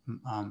the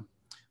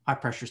high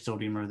pressure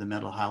sodium or the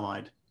metal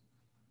halide.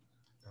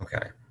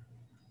 Okay.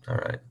 All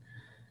right.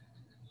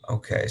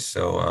 Okay.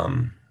 So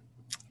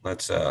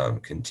let's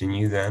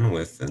continue then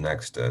with the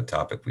next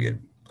topic we had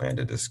planned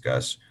to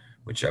discuss,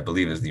 which I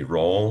believe is the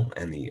role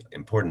and the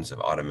importance of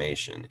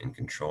automation in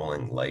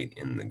controlling light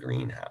in the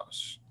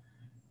greenhouse.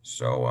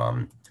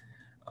 So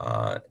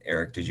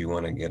Eric, did you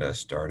want to get us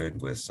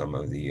started with some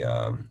of the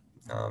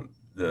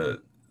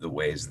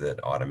ways that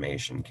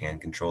automation can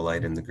control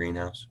light in the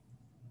greenhouse?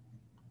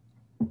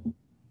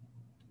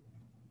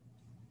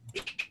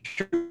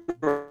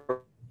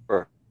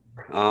 Sure.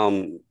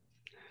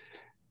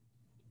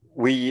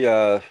 We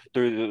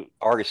through the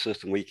Argus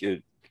system, you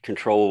can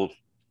control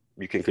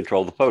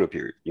the photo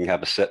period. You can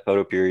have a set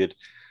photo period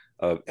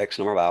of X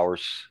number of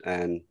hours,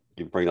 and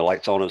you bring the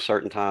lights on at a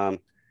certain time,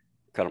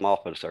 cut them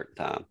off at a certain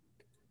time.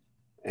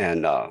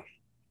 And I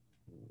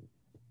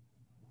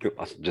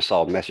just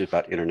saw a message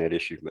about internet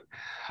issue, but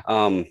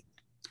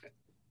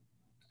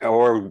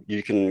or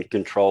you can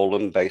control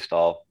them based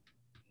off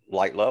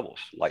light levels,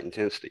 light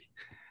intensity.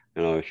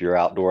 If your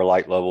outdoor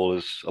light level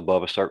is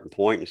above a certain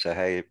point, and say,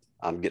 hey,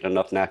 I'm getting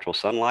enough natural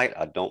sunlight,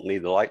 I don't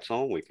need the lights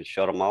on, we can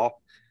shut them off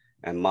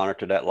and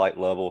monitor that light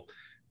level,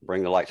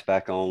 bring the lights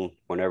back on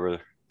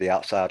whenever the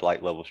outside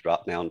light levels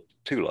drop down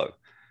too low.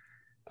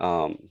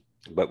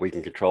 But we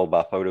can control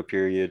by photo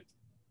period,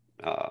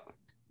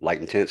 light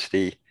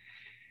intensity,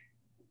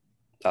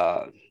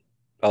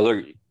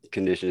 other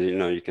conditions.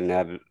 You can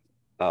have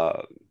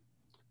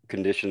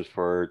conditions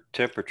for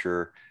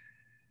temperature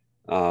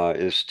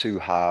is too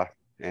high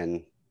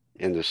and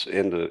in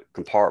the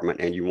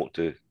compartment, and you want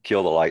to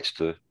kill the lights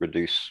to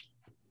reduce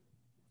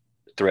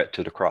threat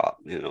to the crop.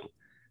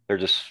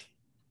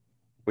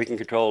 We can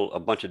control a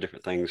bunch of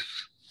different things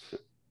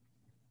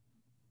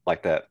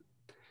like that.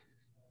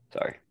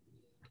 Sorry.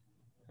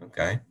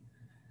 Okay.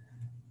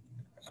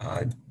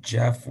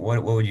 Jeff,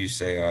 what would you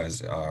say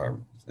is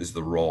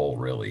the role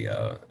really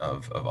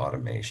of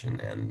automation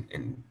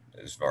and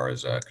as far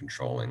as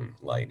controlling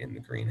light in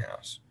the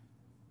greenhouse?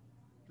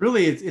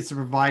 Really, it's to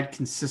provide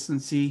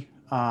consistency,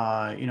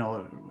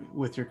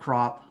 with your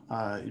crop.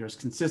 There's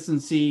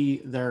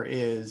consistency. There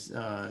is,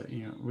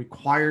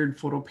 required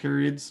photo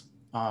periods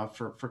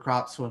for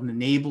crops. So it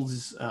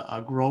enables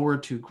a grower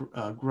to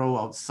grow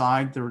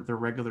outside their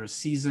regular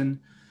season.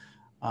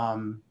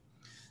 Um,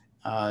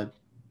 uh,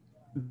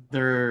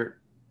 there,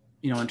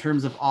 in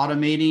terms of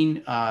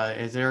automating,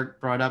 as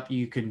Eric brought up,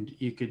 you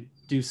could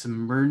do some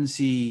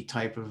emergency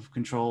type of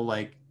control,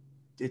 like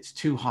it's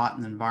too hot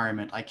in the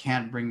environment, I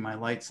can't bring my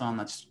lights on,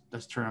 let's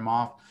turn them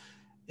off.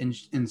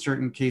 In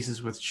certain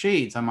cases with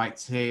shades, I might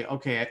say,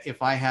 okay,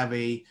 if I have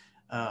a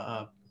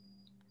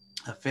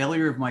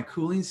failure of my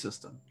cooling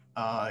system,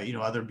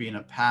 either being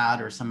a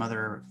pad or some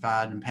other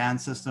fad and pan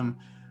system,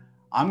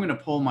 I'm going to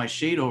pull my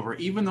shade over.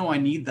 Even though I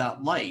need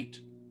that light,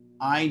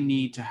 I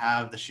need to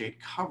have the shade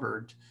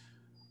covered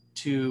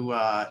to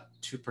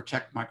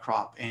protect my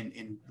crop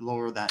and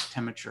lower that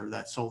temperature,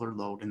 that solar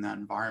load in that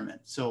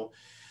environment. So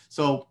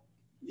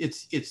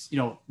it's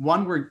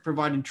one, we're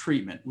providing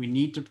treatment. We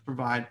need to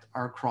provide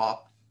our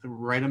crop the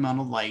right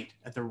amount of light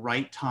at the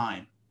right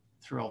time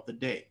throughout the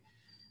day,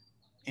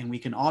 and we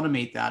can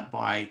automate that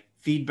by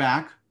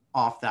feedback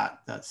off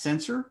that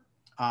sensor,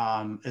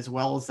 as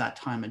well as that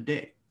time of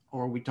day.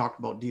 Or we talk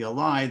about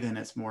DLI, then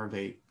it's more of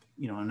a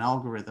an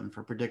algorithm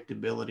for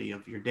predictability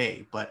of your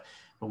day. But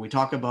when we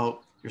talk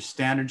about your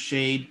standard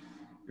shade,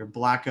 your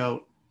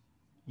blackout,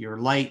 your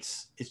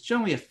lights, it's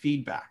generally a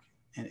feedback,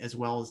 and as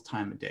well as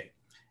time of day.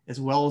 as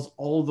well as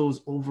all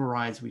those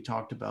overrides we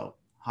talked about,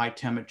 high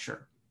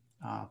temperature,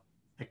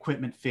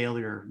 equipment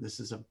failure. This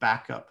is a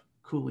backup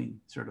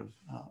cooling sort of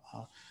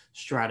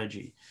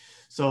strategy.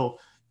 So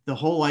the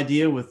whole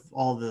idea with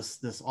all this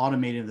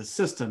automating the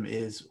system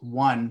is,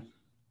 one,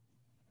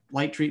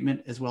 light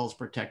treatment as well as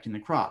protecting the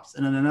crops.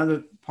 And then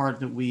another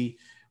part that we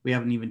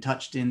haven't even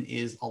touched in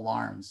is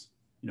alarms.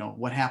 You know,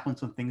 what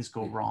happens when things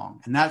go wrong?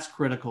 And that's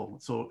critical.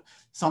 So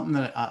something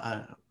that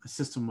a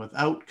system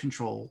without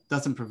control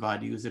doesn't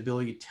provide you is the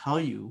ability to tell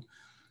you,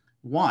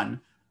 one,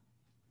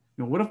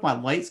 you know, what if my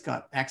lights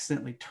got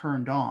accidentally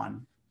turned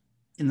on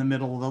in the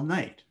middle of the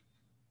night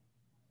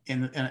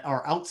and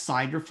or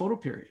outside your photo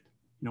period?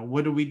 You know,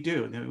 what do we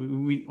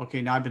do?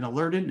 Okay, now I've been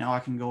alerted. Now I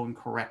can go and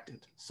correct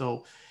it.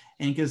 So,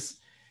 and because,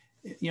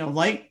 you know,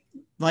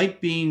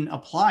 light being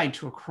applied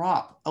to a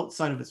crop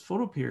outside of its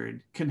photo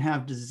period can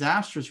have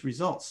disastrous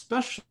results,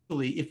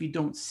 especially if you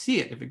don't see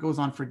it, if it goes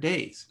on for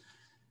days.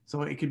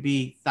 So it could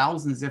be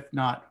thousands, if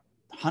not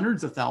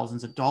hundreds of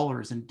thousands of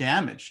dollars in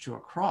damage to a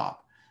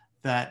crop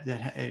that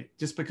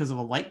just because of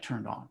a light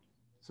turned on.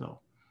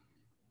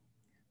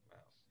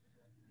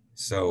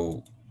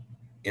 So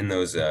in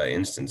those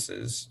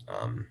instances,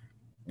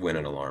 when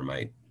an alarm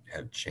might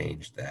have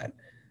changed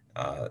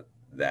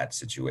that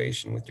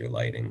situation with your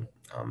lighting,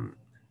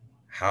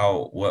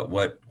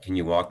 what can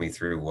you walk me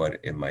through what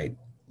it might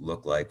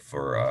look like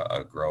for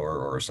a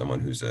grower or someone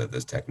who's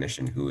this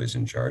technician who is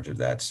in charge of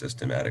that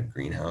system at a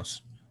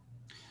greenhouse?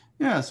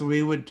 Yeah, so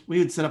we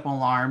would set up an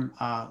alarm,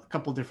 a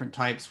couple different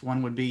types.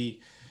 One would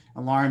be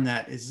alarm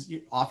that is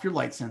off your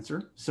light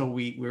sensor. So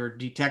we're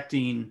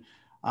detecting,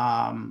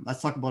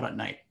 let's talk about at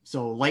night.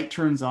 So light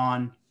turns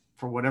on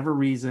for whatever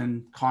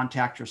reason,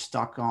 contactor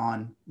stuck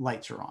on,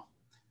 lights are on.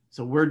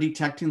 So we're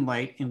detecting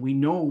light and we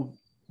know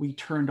we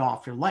turned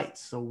off your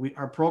lights. So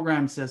our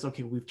program says,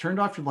 okay, we've turned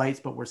off your lights,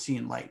 but we're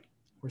seeing light.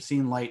 We're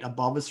seeing light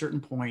above a certain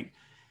point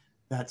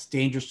that's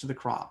dangerous to the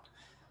crop.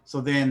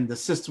 So then the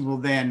system will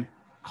then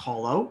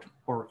call out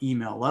or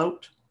email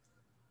out.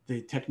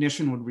 The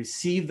technician would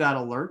receive that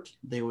alert.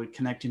 They would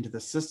connect into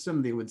the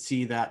system. They would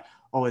see that,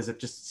 oh, is it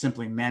just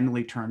simply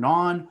manually turned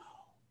on?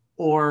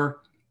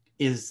 Or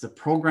is the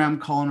program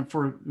calling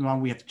for, well,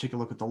 we have to take a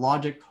look at the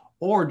logic,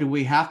 or do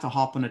we have to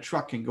hop on a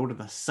truck and go to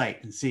the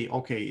site and see,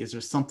 okay, is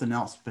there something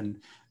else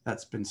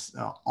that's been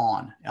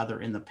on,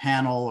 either in the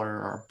panel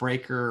or a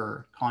breaker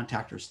or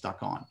contactor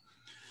stuck on?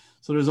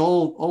 So there's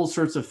all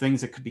sorts of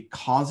things that could be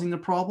causing the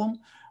problem,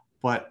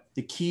 but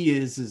the key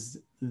is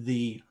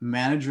the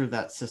manager of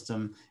that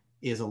system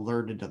is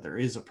alerted that there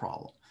is a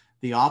problem.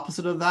 The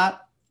opposite of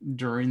that,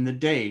 during the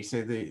day,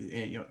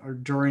 say or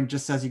during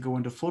just as you go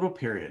into photo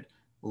period,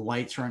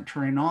 lights aren't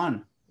turning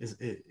on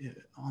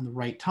on the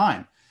right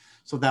time.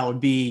 So that would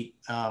be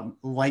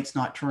lights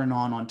not turning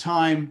on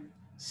time.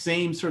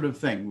 Same sort of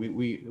thing.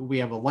 We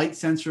have a light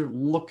sensor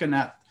looking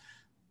at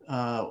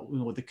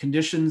the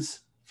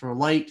conditions for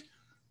light,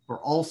 or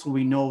also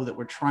we know that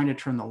we're trying to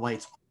turn the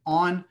lights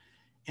on,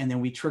 and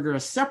then we trigger a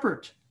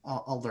separate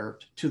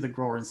alert to the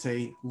grower and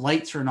say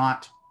lights are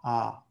not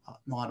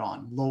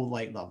on, low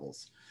light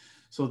levels.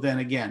 So then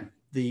again,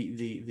 the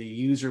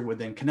user would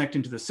then connect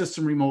into the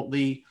system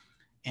remotely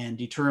and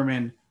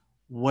determine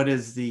what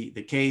is the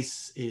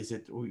case. Is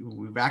it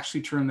we've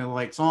actually turned the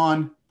lights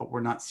on, but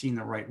we're not seeing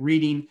the right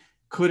reading?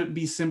 Could it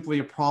be simply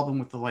a problem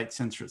with the light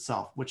sensor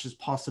itself, which is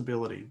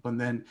possibility? But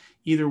then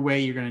either way,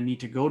 you're going to need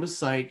to go to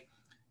site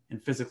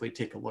and physically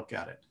take a look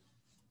at it.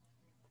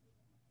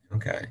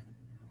 Okay.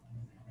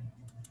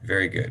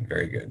 Very good.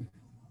 Very good.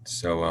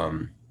 So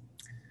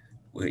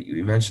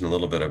we mentioned a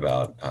little bit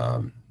about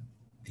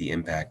the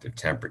impact of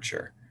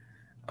temperature.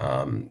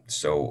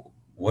 So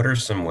what are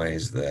some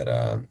ways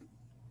that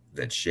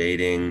that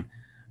shading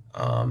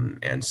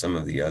and some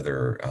of the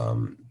other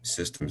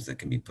systems that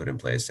can be put in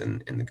place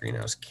in the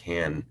greenhouse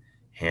can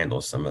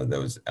handle some of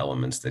those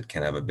elements that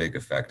can have a big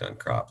effect on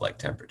crop, like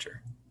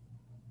temperature?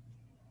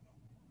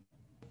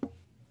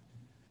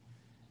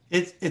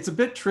 It's a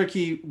bit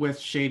tricky with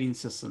shading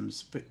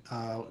systems, but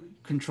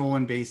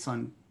controlling based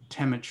on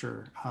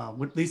temperature,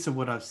 at least of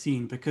what I've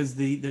seen, because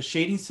the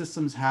shading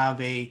systems have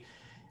a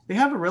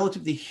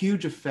relatively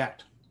huge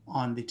effect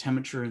on the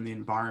temperature in the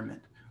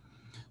environment.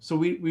 So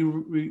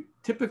we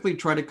typically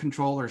try to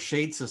control our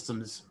shade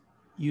systems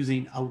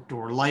using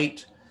outdoor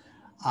light,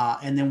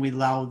 and then we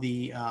allow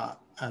the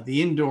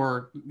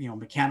indoor,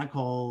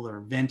 mechanical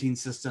or venting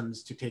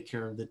systems to take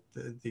care of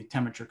the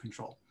temperature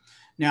control.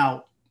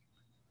 Now,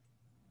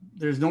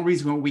 there's no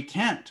reason why we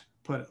can't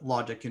put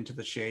logic into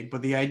the shade,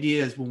 but the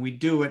idea is when we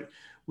do it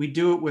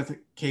with a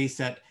case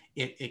that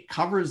it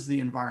covers the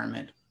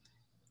environment,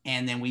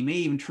 and then we may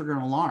even trigger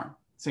an alarm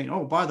saying,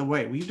 oh, by the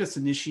way, we've just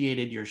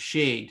initiated your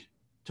shade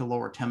to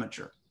lower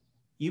temperature.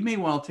 You may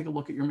want to take a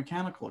look at your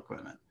mechanical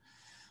equipment.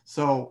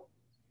 So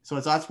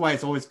that's why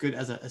it's always good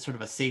as a sort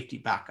of a safety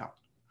backup,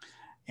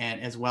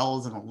 and as well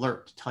as an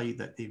alert to tell you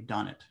that they've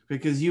done it.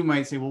 Because you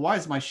might say, well, why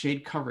is my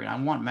shade covering? I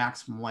want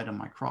maximum light on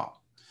my crop.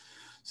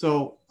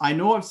 So I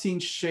know I've seen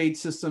shade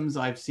systems.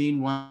 I've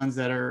seen ones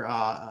that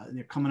are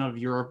coming out of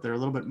Europe. They're a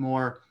little bit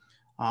more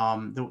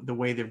the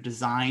way they're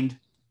designed.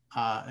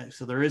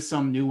 So there is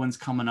some new ones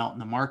coming out in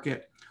the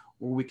market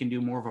where we can do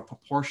more of a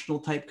proportional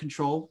type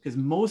control, because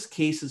most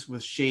cases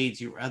with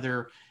shades,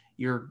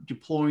 you're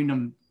deploying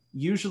them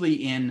usually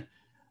in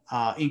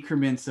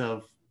increments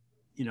of,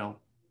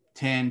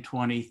 10,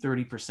 20,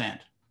 30%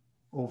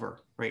 over,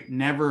 right?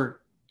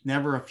 Never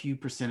a few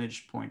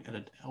percentage point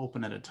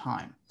open at a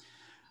time.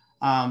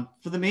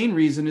 For the main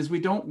reason is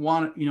we don't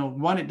want,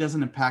 one, it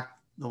doesn't impact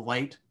the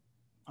light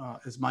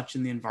as much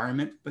in the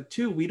environment, but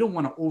two, we don't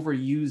want to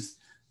overuse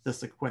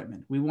this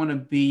equipment. We want to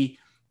be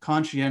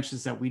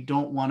conscientious that we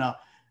don't want to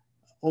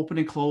open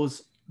and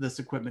close this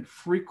equipment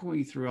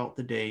frequently throughout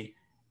the day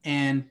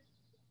and,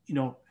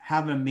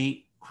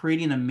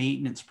 creating a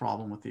maintenance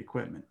problem with the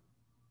equipment.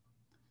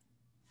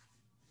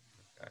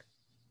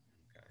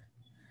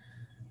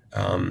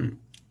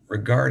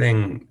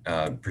 Regarding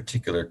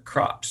particular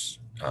crops,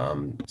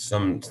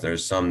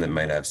 there's some that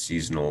might have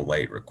seasonal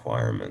light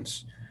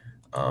requirements.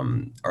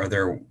 Are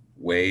there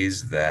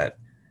ways that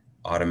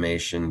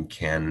automation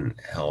can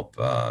help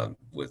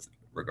with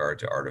regard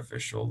to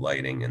artificial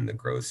lighting in the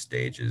growth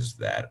stages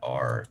that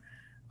are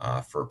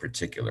for a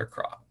particular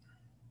crop?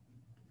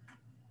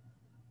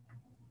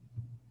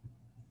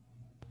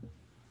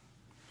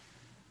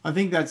 I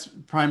think that's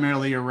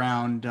primarily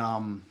around,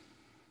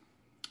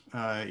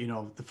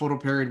 the photo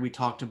period we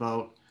talked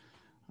about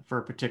for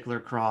a particular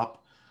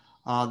crop.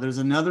 There's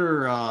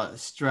another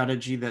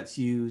strategy that's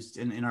used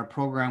in our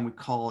program. We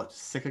call it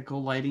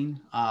cyclical lighting.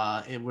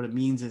 What it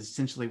means is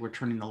essentially we're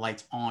turning the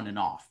lights on and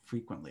off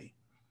frequently.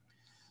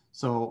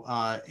 So,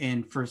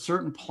 and for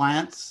certain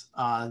plants,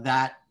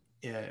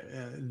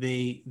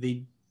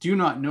 they do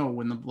not know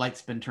when the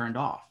light's been turned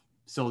off.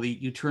 So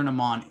you turn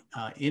them on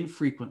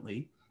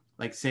infrequently,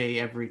 like say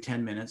every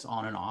 10 minutes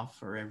on and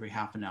off, or every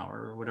half an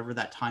hour, or whatever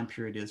that time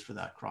period is for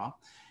that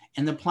crop.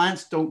 And the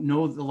plants don't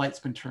know the light's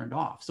been turned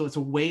off. So it's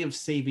a way of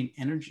saving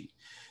energy.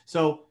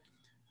 So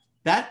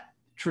that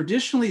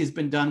traditionally has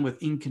been done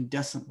with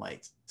incandescent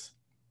lights,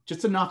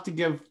 just enough to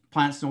give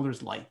plants know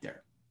there's light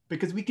there,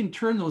 because we can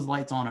turn those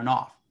lights on and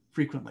off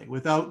frequently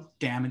without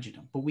damaging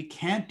them. But we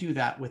can't do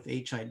that with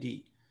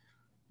HID.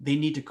 They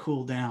need to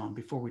cool down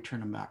before we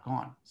turn them back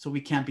on. So we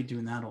can't be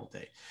doing that all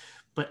day.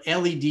 But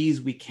LEDs,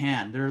 we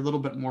can. They're a little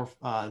bit more,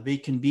 they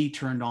can be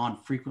turned on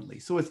frequently.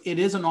 So it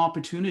is an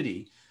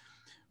opportunity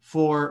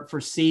for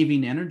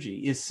saving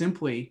energy, is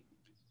simply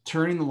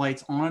turning the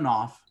lights on and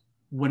off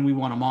when we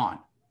want them on,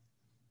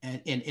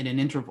 and in an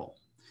interval.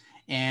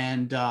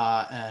 And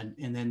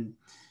then,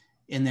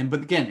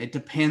 but again, it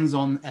depends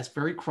on, that's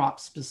very crop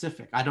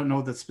specific. I don't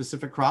know the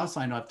specific crops.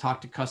 I know I've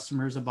talked to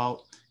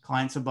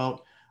clients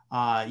about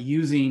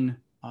using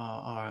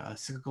a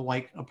cyclical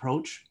light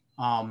approach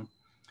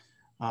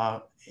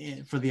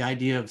for the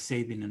idea of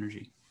saving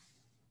energy.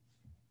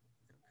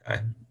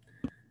 Okay.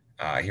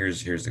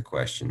 Here's a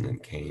question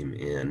that came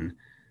in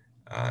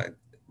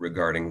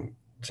regarding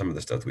some of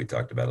the stuff that we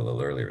talked about a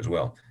little earlier as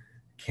well.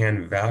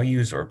 Can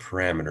values or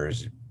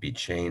parameters be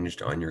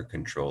changed on your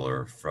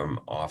controller from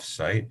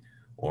offsite,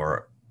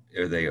 or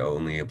are they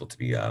only able to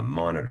be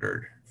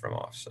monitored from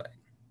offsite?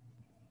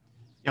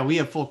 Yeah, we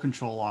have full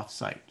control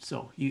offsite.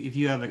 So if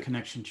you have a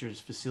connection to your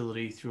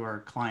facility through our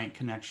client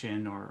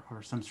connection or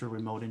some sort of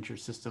remote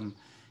intersystem,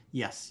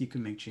 yes, you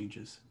can make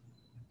changes.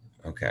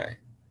 Okay.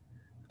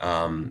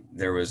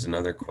 There was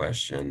another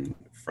question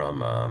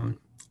from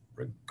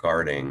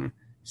regarding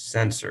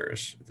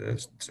sensors.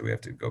 So we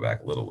have to go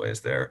back a little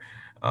ways there.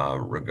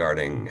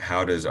 Regarding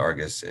how does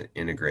Argus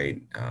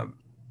integrate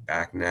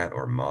BACnet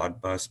or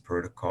Modbus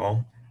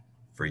protocol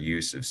for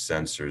use of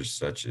sensors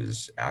such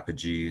as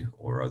Apogee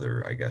or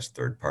other, I guess,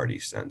 third-party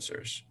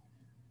sensors?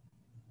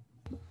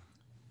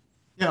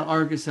 Yeah,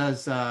 Argus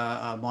has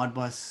a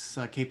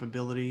Modbus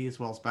capability as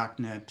well as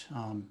BACnet.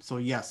 So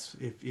yes,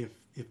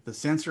 if the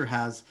sensor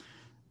has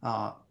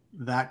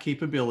that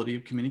capability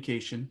of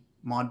communication,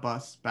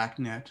 Modbus,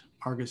 BACnet,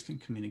 Argus can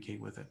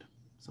communicate with it.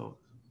 So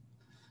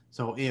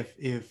if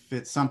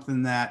it's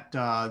something that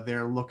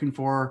they're looking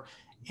for,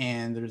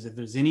 and if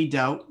there's any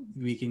doubt,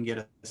 we can get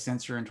a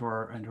sensor into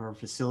our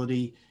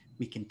facility.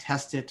 We can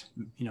test it,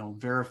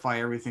 verify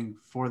everything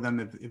for them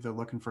if they're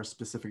looking for a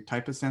specific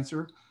type of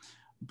sensor.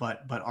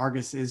 But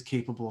Argus is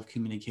capable of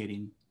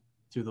communicating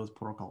through those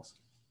protocols.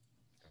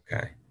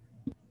 Okay.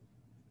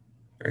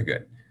 Very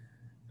good.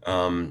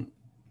 Can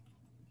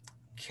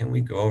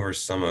we go over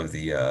some of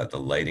the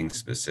lighting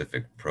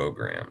specific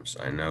programs?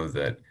 I know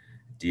that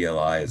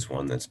DLI is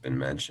one that's been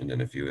mentioned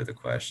in a few of the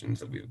questions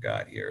that we've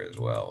got here as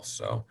well.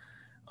 So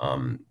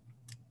can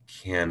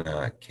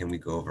we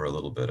go over a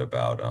little bit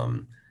about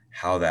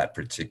how that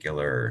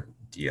particular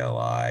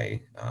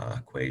DLI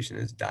equation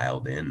is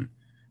dialed in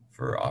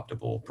for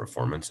optimal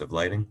performance of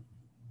lighting?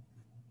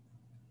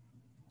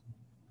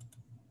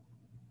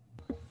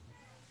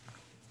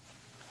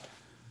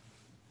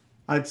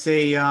 I'd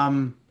say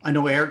I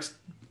know Eric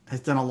has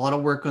done a lot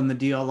of work on the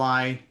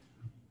DLI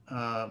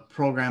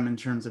program in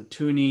terms of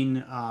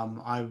tuning.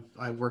 I've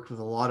worked with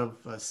a lot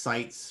of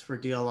sites for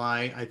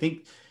DLI. I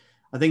think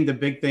I think the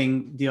big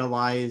thing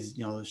DLI is,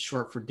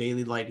 short for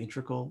daily light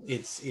integral.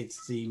 It's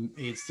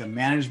the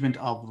management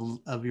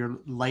of your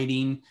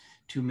lighting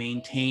to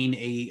maintain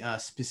a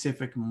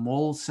specific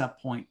mole set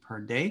point per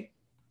day.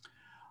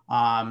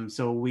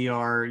 So we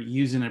are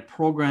using a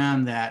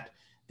program that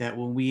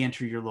when we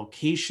enter your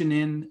location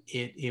in,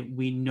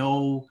 we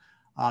know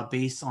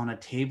based on a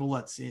table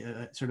that's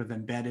sort of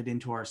embedded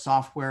into our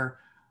software,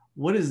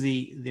 what is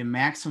the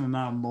maximum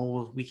amount of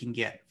moles we can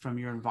get from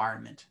your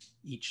environment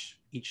each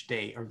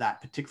day or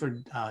that particular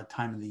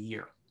time of the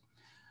year.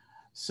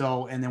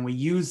 So, and then we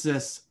use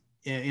this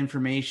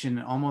information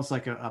almost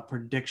like a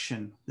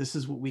prediction. This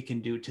is what we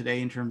can do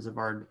today in terms of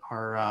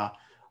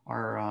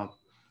our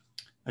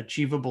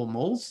achievable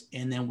moles.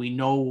 And then we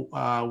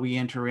know we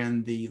enter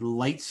in the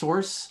light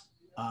source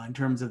in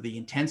terms of the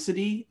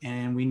intensity,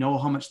 and we know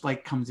how much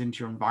light comes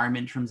into your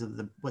environment in terms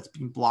of what's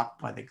being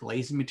blocked by the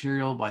glazing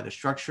material, by the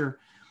structure.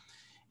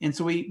 And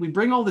so we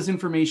bring all this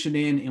information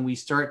in and we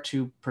start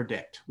to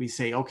predict. We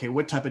say, okay,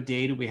 what type of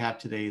day do we have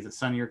today? Is it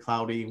sunny or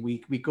cloudy?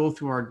 We go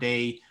through our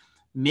day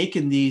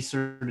making these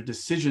sort of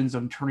decisions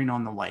on turning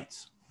on the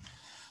lights.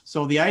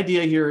 So the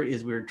idea here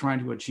is we're trying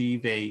to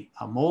achieve a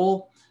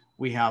mole.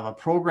 We have a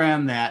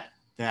program that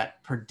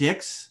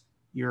predicts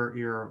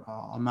your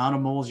amount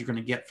of moles you're going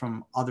to get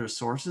from other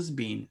sources,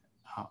 being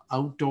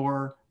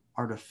outdoor,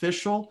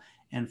 artificial.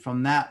 And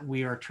from that,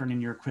 we are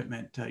turning your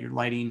equipment, your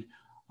lighting,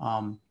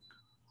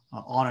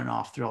 on and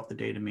off throughout the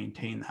day to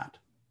maintain that.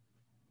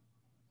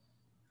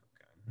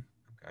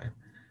 Okay.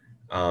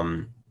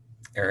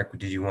 Eric,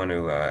 did you want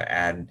to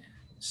add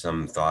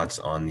some thoughts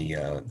on the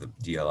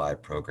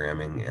DLI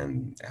programming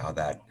and how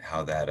that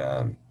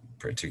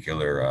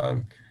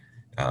particular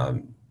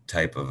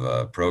type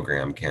of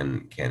program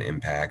can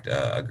impact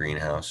a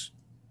greenhouse?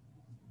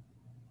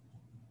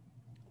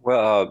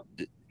 Well,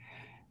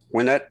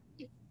 when that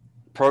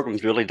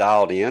program's really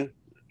dialed in,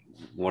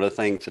 one of the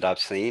things that I've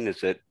seen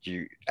is that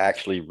you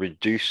actually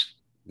reduce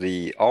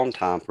the on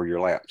time for your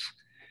lamps.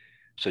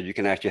 So you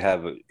can actually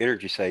have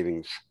energy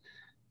savings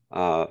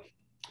by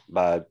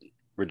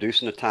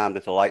reducing the time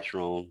that the lights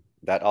are on.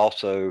 That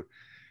also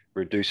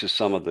reduces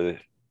some of the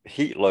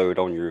heat load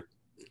on your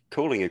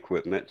cooling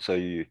equipment. So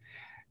you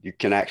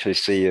can actually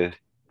see a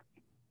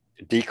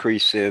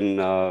decrease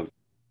in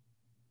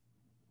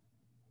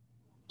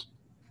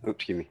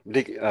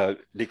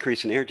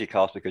decrease in energy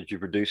costs because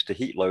you've reduced the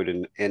heat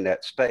load in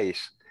that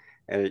space,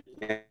 and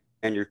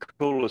your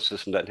cooling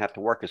system doesn't have to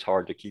work as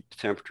hard to keep the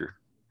temperature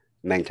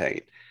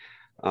maintained.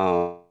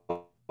 A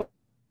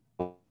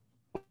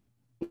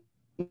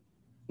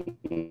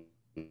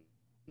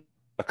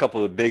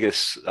couple of the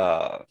biggest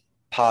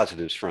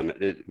positives from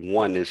it.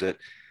 One is that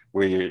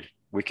we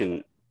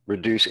can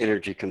reduce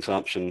energy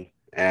consumption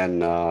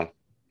and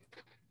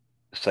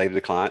save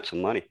the client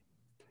some money.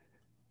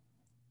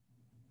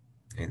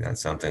 Hey,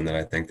 that's something that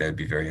I think they'd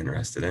be very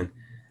interested in.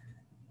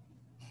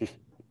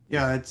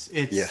 Yeah, it's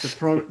Yes.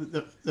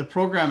 the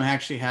program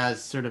actually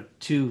has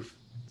two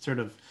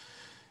it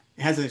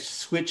has a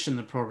switch in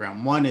the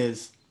program. One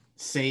is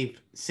save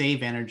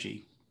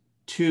energy.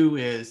 Two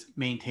is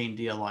maintain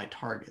DLI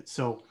targets.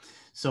 So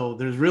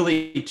there's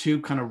really two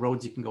kind of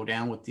roads you can go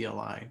down with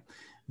DLI.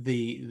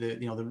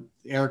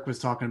 Eric was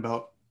talking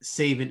about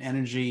saving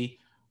energy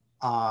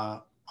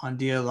on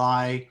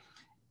DLI,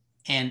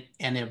 and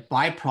a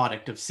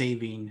byproduct of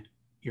saving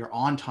your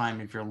on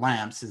time of your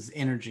lamps is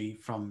energy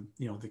from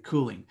the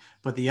cooling.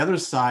 But the other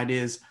side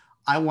is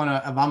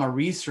if I'm a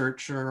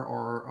researcher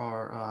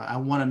or I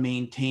want to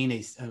maintain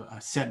a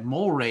set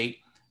mole rate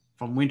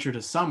from winter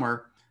to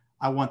summer,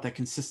 I want that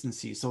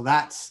consistency. So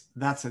that's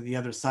the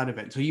other side of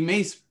it. So you're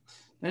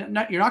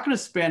not going to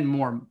spend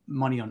more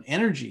money on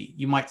energy.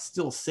 You might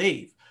still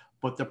save,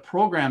 but the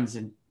program's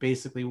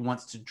basically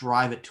wants to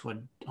drive it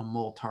to a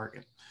mole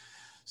target.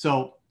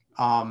 So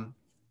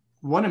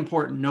one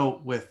important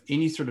note with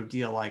any sort of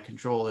DLI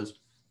control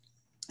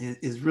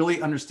is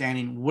really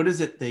understanding what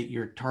is it that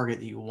your target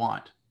that you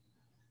want.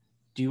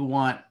 Do you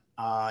want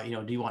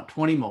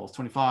 20 moles,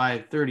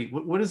 25, 30?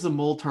 What is the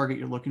mole target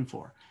you're looking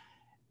for?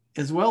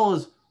 As well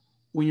as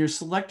when you're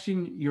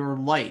selecting your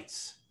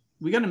lights,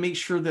 we got to make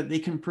sure that they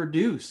can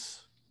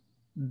produce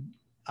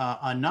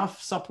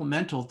enough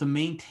supplemental to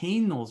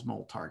maintain those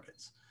mole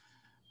targets,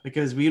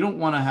 because we don't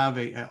want to have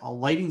a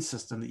lighting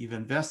system that you've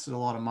invested a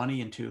lot of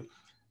money into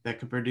that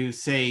could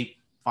produce, say,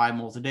 5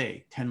 moles a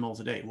day, 10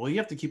 moles a day. Well, you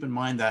have to keep in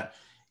mind that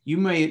you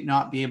may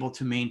not be able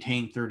to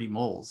maintain 30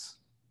 moles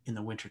in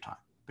the wintertime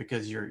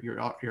because your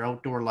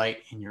outdoor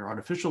light and your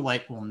artificial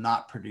light will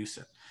not produce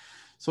it.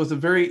 So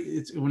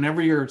it's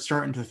whenever you're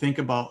starting to think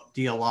about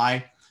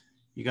DLI,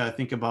 you got to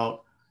think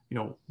about,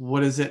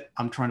 what is it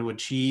I'm trying to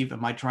achieve?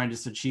 Am I trying to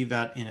just achieve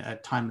that in a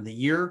time of the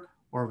year,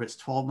 or if it's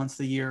 12 months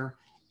a year,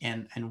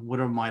 and what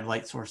are my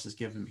light sources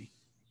giving me?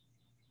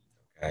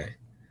 Okay.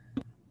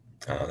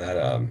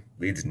 That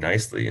leads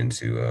nicely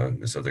into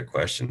this other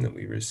question that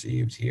we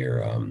received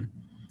here.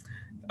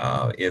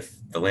 If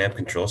the lamp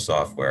control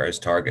software is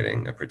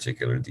targeting a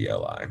particular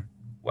DLI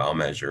while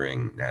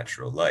measuring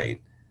natural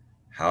light,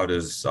 how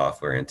does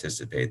software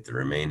anticipate the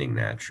remaining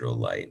natural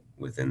light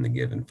within the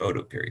given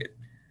photo period,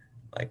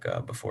 like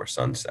before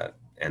sunset,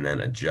 and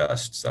then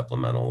adjust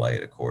supplemental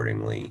light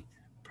accordingly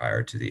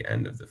prior to the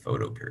end of the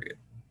photo period?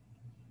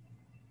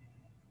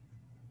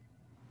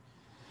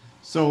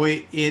 So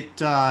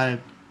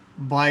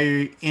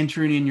by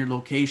entering in your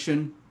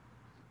location,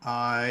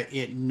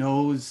 it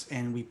knows,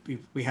 and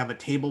we have a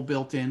table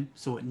built in,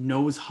 so it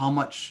knows how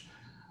much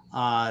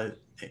uh,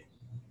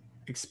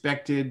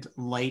 expected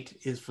light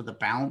is for the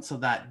balance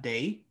of that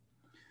day.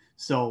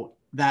 So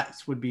that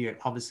would be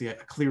obviously a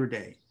clear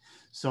day.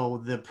 So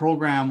the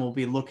program will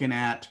be looking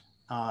at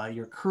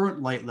your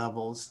current light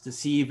levels to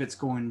see if it's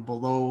going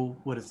below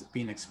what is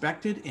being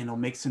expected, and it'll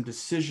make some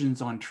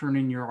decisions on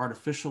turning your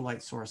artificial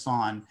light source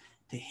on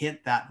to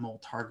hit that mole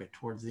target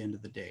towards the end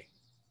of the day.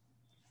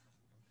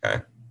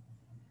 Okay,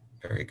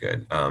 very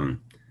good.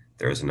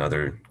 There's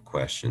another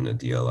question, a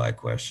DLI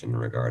question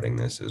regarding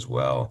this as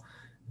well.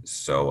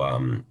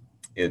 So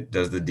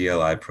does the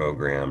DLI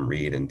program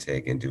read and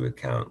take into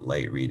account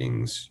light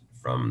readings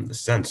from the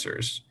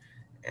sensors?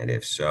 And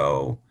if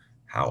so,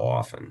 how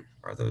often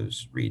are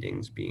those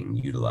readings being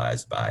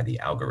utilized by the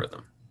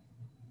algorithm?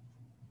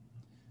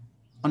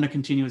 On a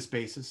continuous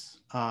basis.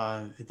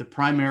 The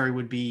primary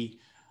would be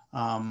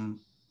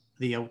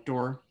the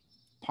outdoor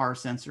PAR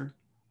sensor.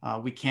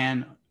 We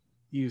can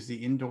use the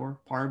indoor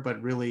PAR, but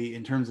really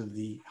in terms of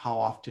how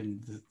often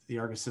the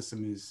Argus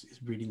system is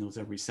reading those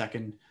every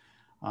second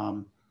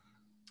and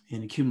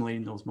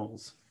accumulating those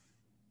moles.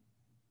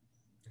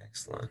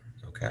 Excellent.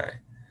 Okay.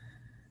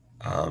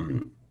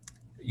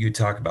 You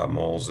talk about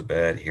moles a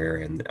bit here,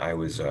 and I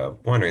was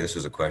wondering, this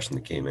was a question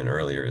that came in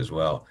earlier as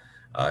well.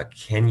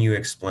 Can you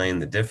explain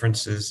the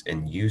differences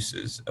and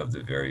uses of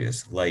the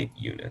various light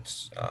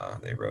units?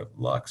 They wrote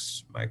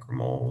lux,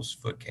 micromoles,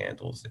 foot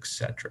candles,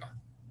 etc.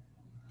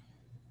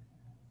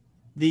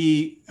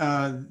 The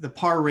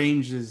PAR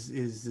range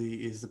is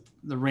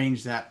the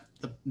range that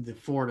the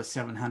 400 to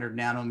 700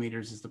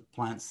 nanometers is the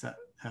plants that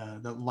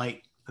the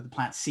light that the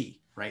plants see,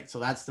 right? So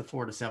that's the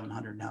 400 to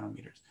 700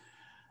 nanometers.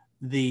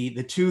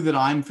 The two that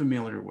I'm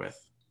familiar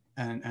with,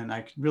 and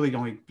I really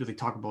only really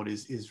talk about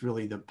is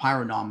really the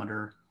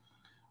pyronometer,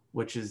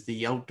 which is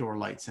the outdoor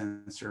light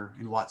sensor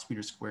in watts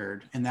meter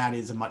squared, and that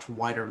is a much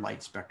wider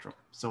light spectrum.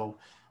 So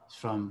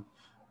from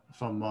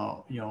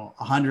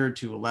 100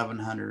 to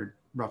 1100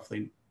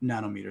 roughly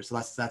nanometers.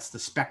 So that's the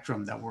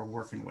spectrum that we're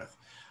working with.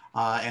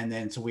 And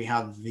then so we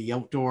have the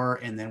outdoor,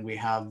 and then we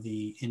have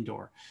the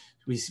indoor.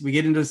 We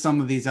get into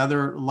some of these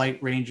other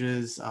light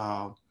ranges.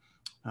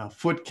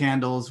 Foot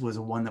candles was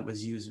one that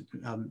was used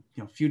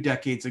a few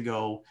decades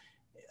ago.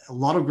 A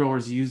lot of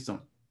growers used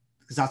them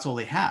because that's all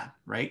they had,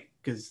 right?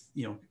 Because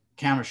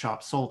camera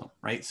shops sold them,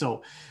 right?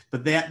 So,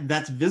 but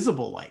that's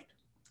visible light.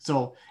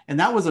 So, and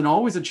that wasn't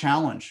always a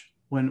challenge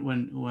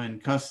when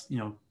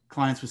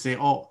clients would say,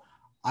 "Oh,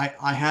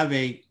 I have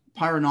a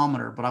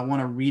pyronometer, but I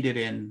want to read it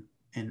in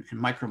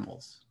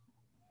micromoles."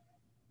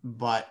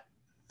 But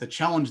the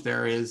challenge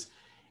there is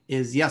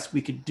yes,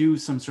 we could do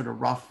some sort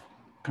of rough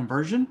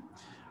conversion,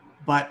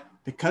 but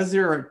because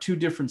there are two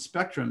different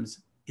spectrums,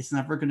 it's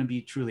never going to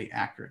be truly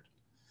accurate.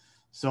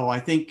 So I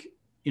think,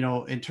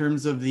 in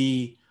terms of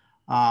the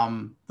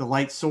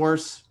light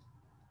source,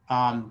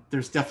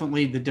 there's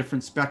definitely the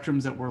different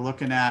spectrums that we're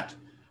looking at.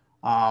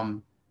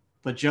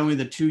 But generally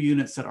the two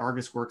units that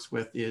Argus works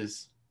with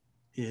is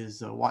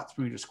watts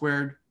per meter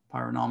squared,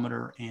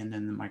 pyronometer, and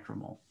then the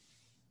micromole.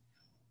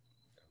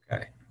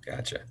 Okay,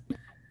 gotcha.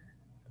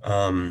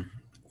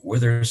 Were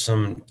there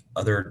some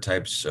other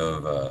types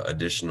of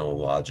additional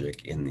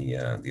logic in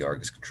the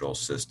Argus control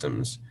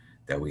systems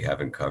that we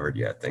haven't covered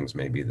yet? Things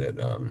maybe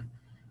that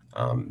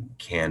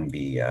can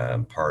be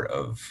part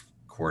of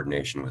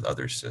coordination with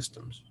other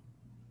systems?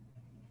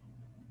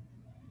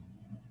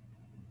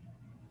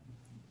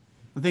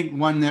 I think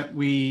one that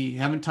we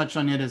haven't touched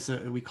on yet is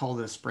we call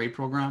it a spray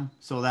program.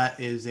 So that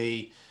is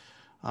a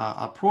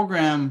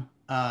program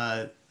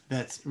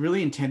that's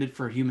really intended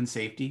for human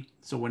safety.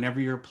 So whenever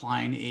you're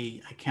applying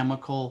a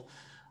chemical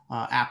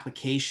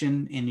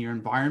application in your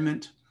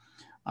environment,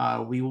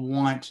 we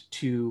want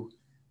to,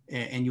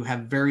 and you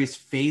have various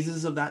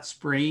phases of that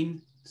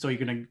spraying. So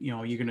you're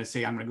gonna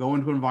say, I'm gonna go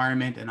into an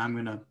environment and I'm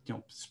gonna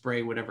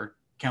spray whatever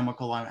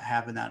chemical I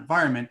have in that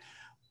environment,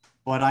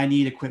 but I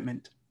need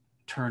equipment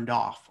turned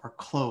off or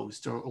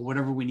closed or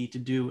whatever we need to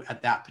do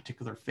at that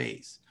particular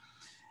phase.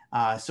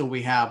 So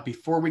we have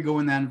before we go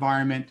in that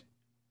environment,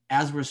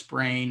 as we're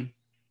spraying,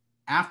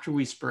 after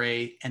we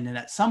spray, and then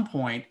at some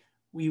point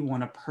we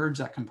want to purge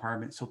that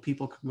compartment so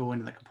people can go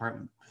into the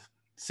compartment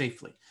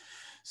safely.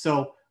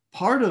 So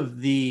part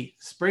of the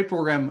spray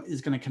program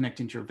is going to connect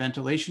into your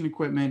ventilation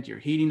equipment, your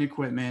heating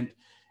equipment,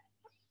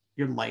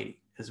 your lighting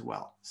as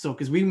well. So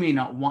because we may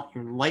not want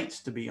your lights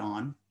to be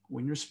on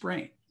when you're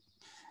spraying,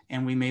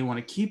 and we may want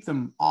to keep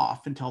them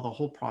off until the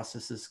whole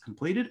process is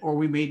completed, or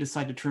we may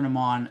decide to turn them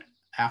on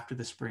after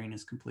the spraying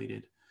is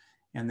completed.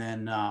 And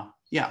then,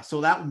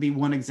 so that would be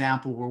one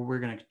example where we're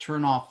going to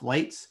turn off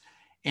lights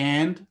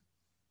and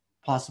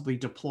possibly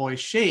deploy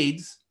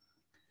shades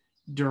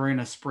during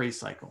a spray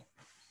cycle.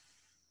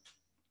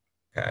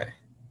 Okay,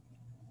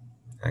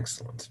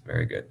 excellent,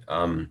 very good.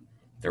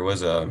 There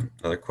was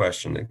another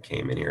question that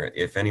came in here.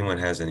 If anyone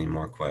has any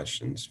more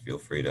questions, feel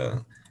free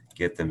to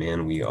get them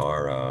in. We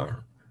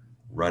are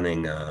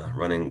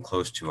running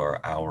close to our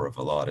hour of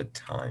allotted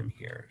time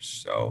here.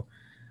 So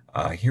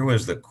here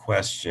was the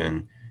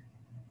question: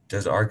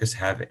 does Argus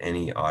have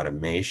any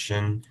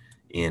automation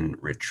in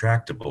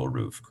retractable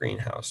roof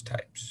greenhouse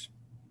types?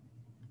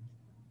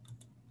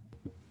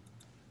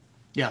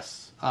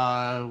 Yes,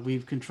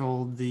 we've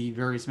controlled the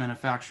various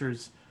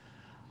manufacturers.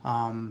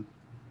 Um,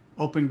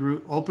 open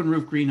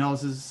roof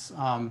greenhouses.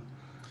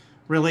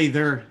 Really,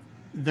 their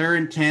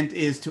intent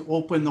is to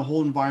open the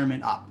whole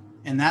environment up,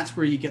 and that's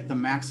where you get the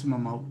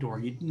maximum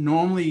outdoor.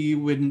 Normally you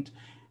wouldn't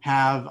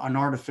have an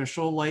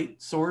artificial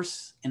light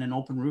source in an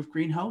open roof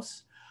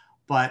greenhouse,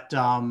 but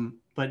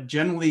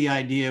generally the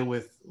idea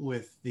with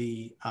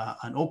the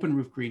an open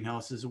roof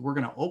greenhouse is we're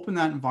going to open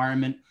that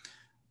environment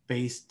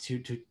based to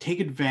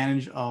take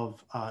advantage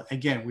of,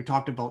 again, we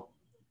talked about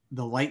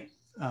the light,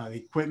 the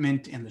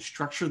equipment and the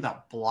structure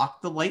that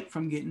block the light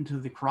from getting to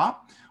the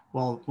crop.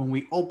 Well, when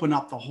we open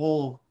up the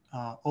whole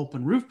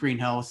open roof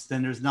greenhouse,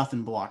 then there's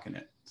nothing blocking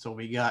it. So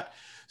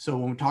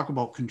when we talk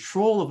about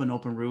control of an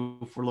open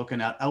roof, we're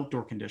looking at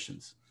outdoor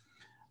conditions.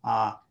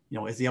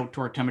 Is the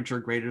outdoor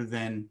temperature greater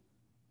than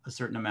a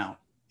certain amount?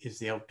 Is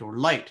the outdoor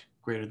light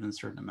greater than a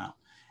certain amount?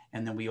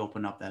 And then we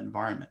open up that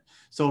environment.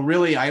 So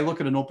really, I look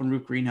at an open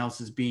roof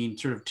greenhouse as being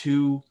sort of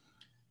two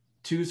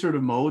sort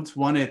of modes.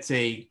 One, it's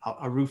a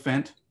roof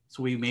vent,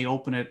 so we may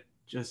open it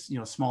just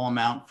small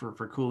amount for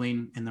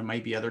cooling, and there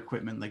might be other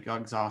equipment like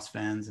exhaust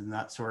fans and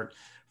that sort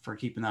for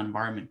keeping that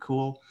environment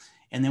cool.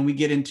 And then we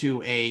get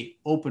into a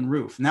open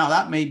roof. Now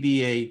that may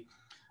be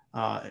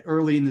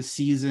early in the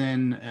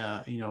season,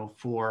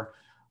 for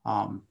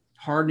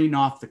hardening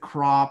off the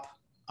crop.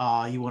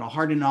 You want to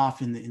harden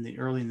off in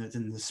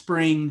the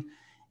spring.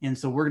 And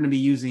so we're going to be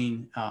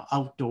using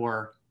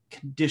outdoor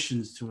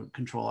conditions to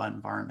control that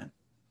environment.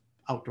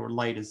 Outdoor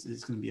light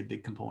is going to be a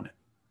big component.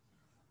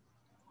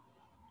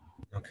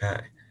 Okay.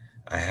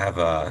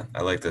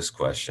 I like this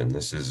question.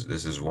 This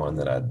is one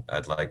that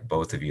I'd like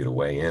both of you to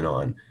weigh in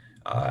on.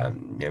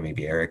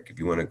 Maybe Eric, if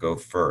you want to go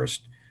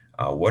first,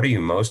 what are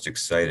you most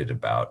excited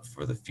about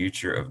for the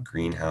future of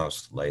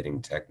greenhouse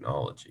lighting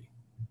technology?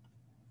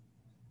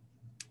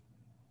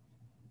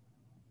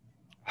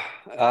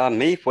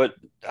 What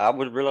I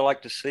would really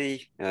like to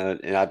see, and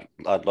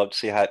I'd love to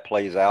see how it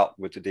plays out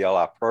with the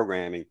DLI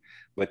programming,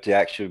 but to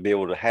actually be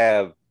able to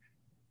have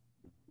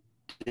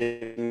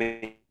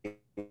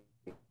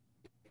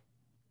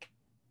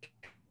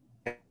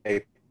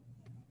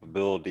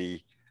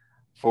capability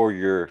for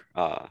your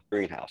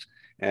greenhouse,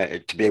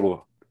 to be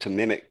able to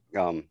mimic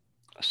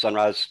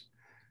sunrise,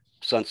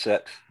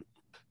 sunset,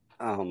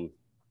 and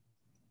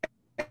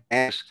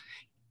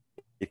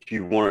if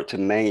you wanted to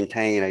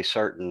maintain a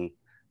certain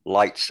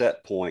light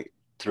set point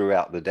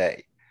throughout the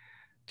day,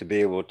 to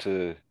be able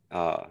to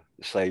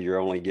say you're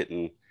only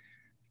getting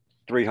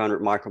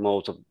 300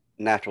 micromoles of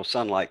natural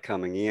sunlight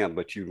coming in,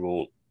 but you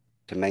want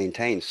to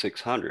maintain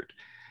 600,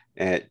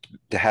 and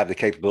to have the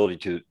capability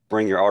to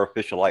bring your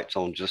artificial lights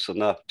on just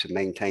enough to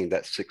maintain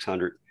that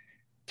 600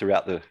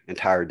 throughout the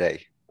entire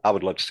day. I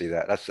would love to see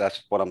that.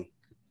 That's what I'm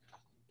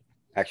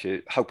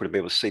actually hoping to be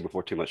able to see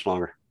before too much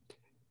longer.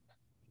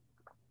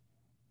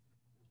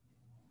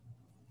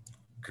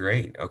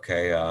 Great.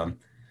 Okay.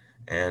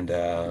 And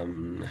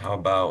how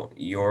about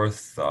your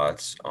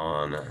thoughts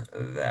on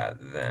that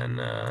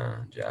then,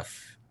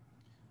 Jeff?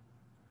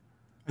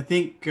 I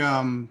think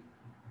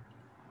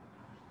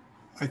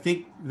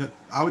that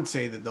I would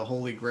say that the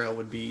holy grail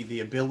would be the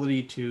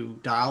ability to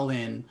dial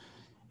in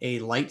a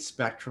light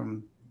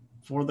spectrum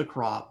for the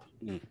crop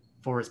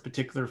for its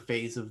particular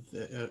phase of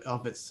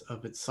its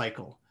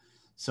cycle.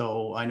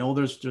 So I know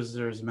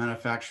there's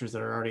manufacturers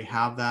that already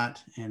have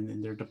that,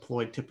 and they're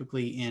deployed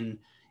typically in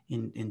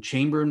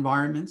chamber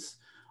environments.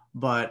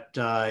 But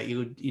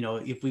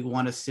if we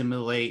want to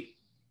simulate,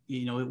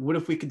 what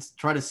if we could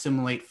try to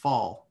simulate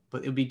fall?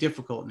 But it would be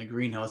difficult in a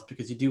greenhouse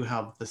because you do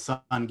have the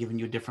sun giving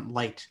you a different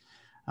light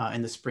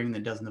in the spring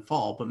than it does in the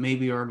fall. But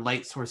maybe our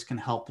light source can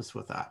help us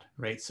with that,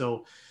 right?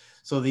 So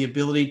the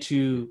ability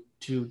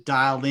to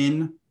dial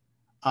in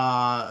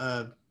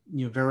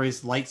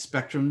various light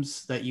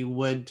spectrums that you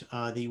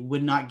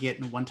would not get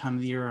in one time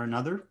of the year or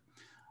another.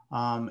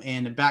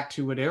 And back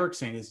to what Eric's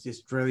saying is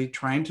just really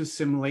trying to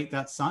simulate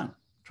that sun,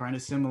 trying to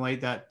simulate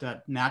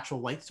that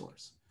natural light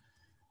source,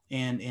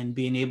 and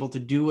being able to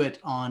do it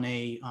on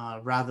a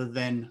rather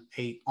than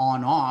a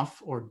on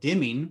off or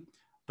dimming,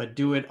 but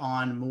do it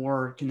on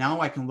more. Now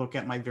I can look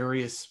at my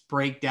various,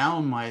 break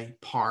down my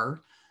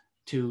PAR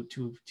to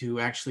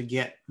actually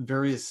get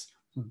various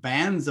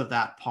bands of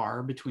that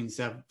PAR between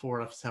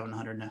 400 to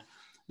 700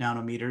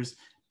 nanometers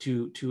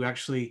to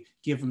actually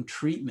give them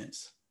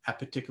treatments at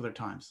particular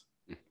times.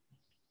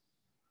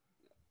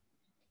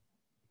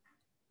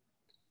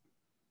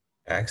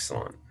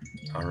 Excellent.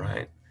 All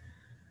right.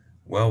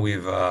 Well,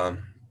 we've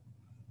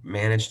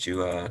managed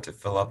to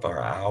fill up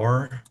our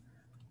hour.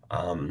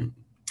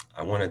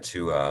 I wanted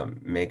to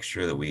make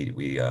sure that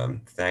we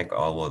thank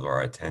all of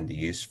our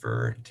attendees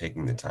for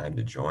taking the time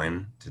to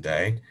join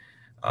today.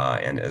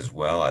 And as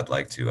well, I'd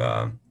like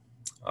to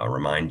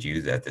remind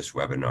you that this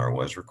webinar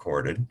was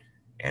recorded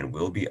and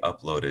will be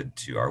uploaded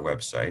to our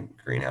website,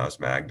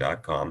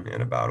 greenhousemag.com,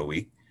 in about a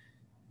week.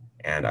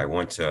 And I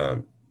want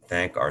to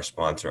thank our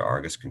sponsor,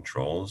 Argus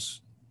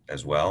Controls,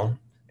 as well,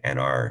 and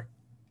our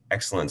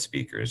excellent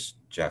speakers,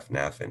 Jeff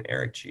Neff and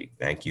Eric Cheek.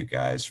 Thank you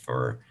guys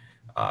for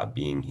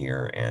being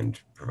here and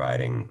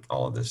providing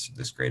all of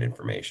this great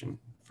information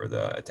for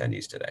the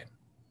attendees today.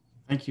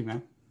 Thank you,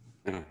 man.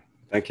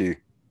 Thank you.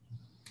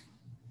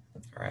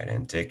 All right,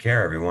 and take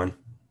care, everyone.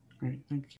 Great, thank you.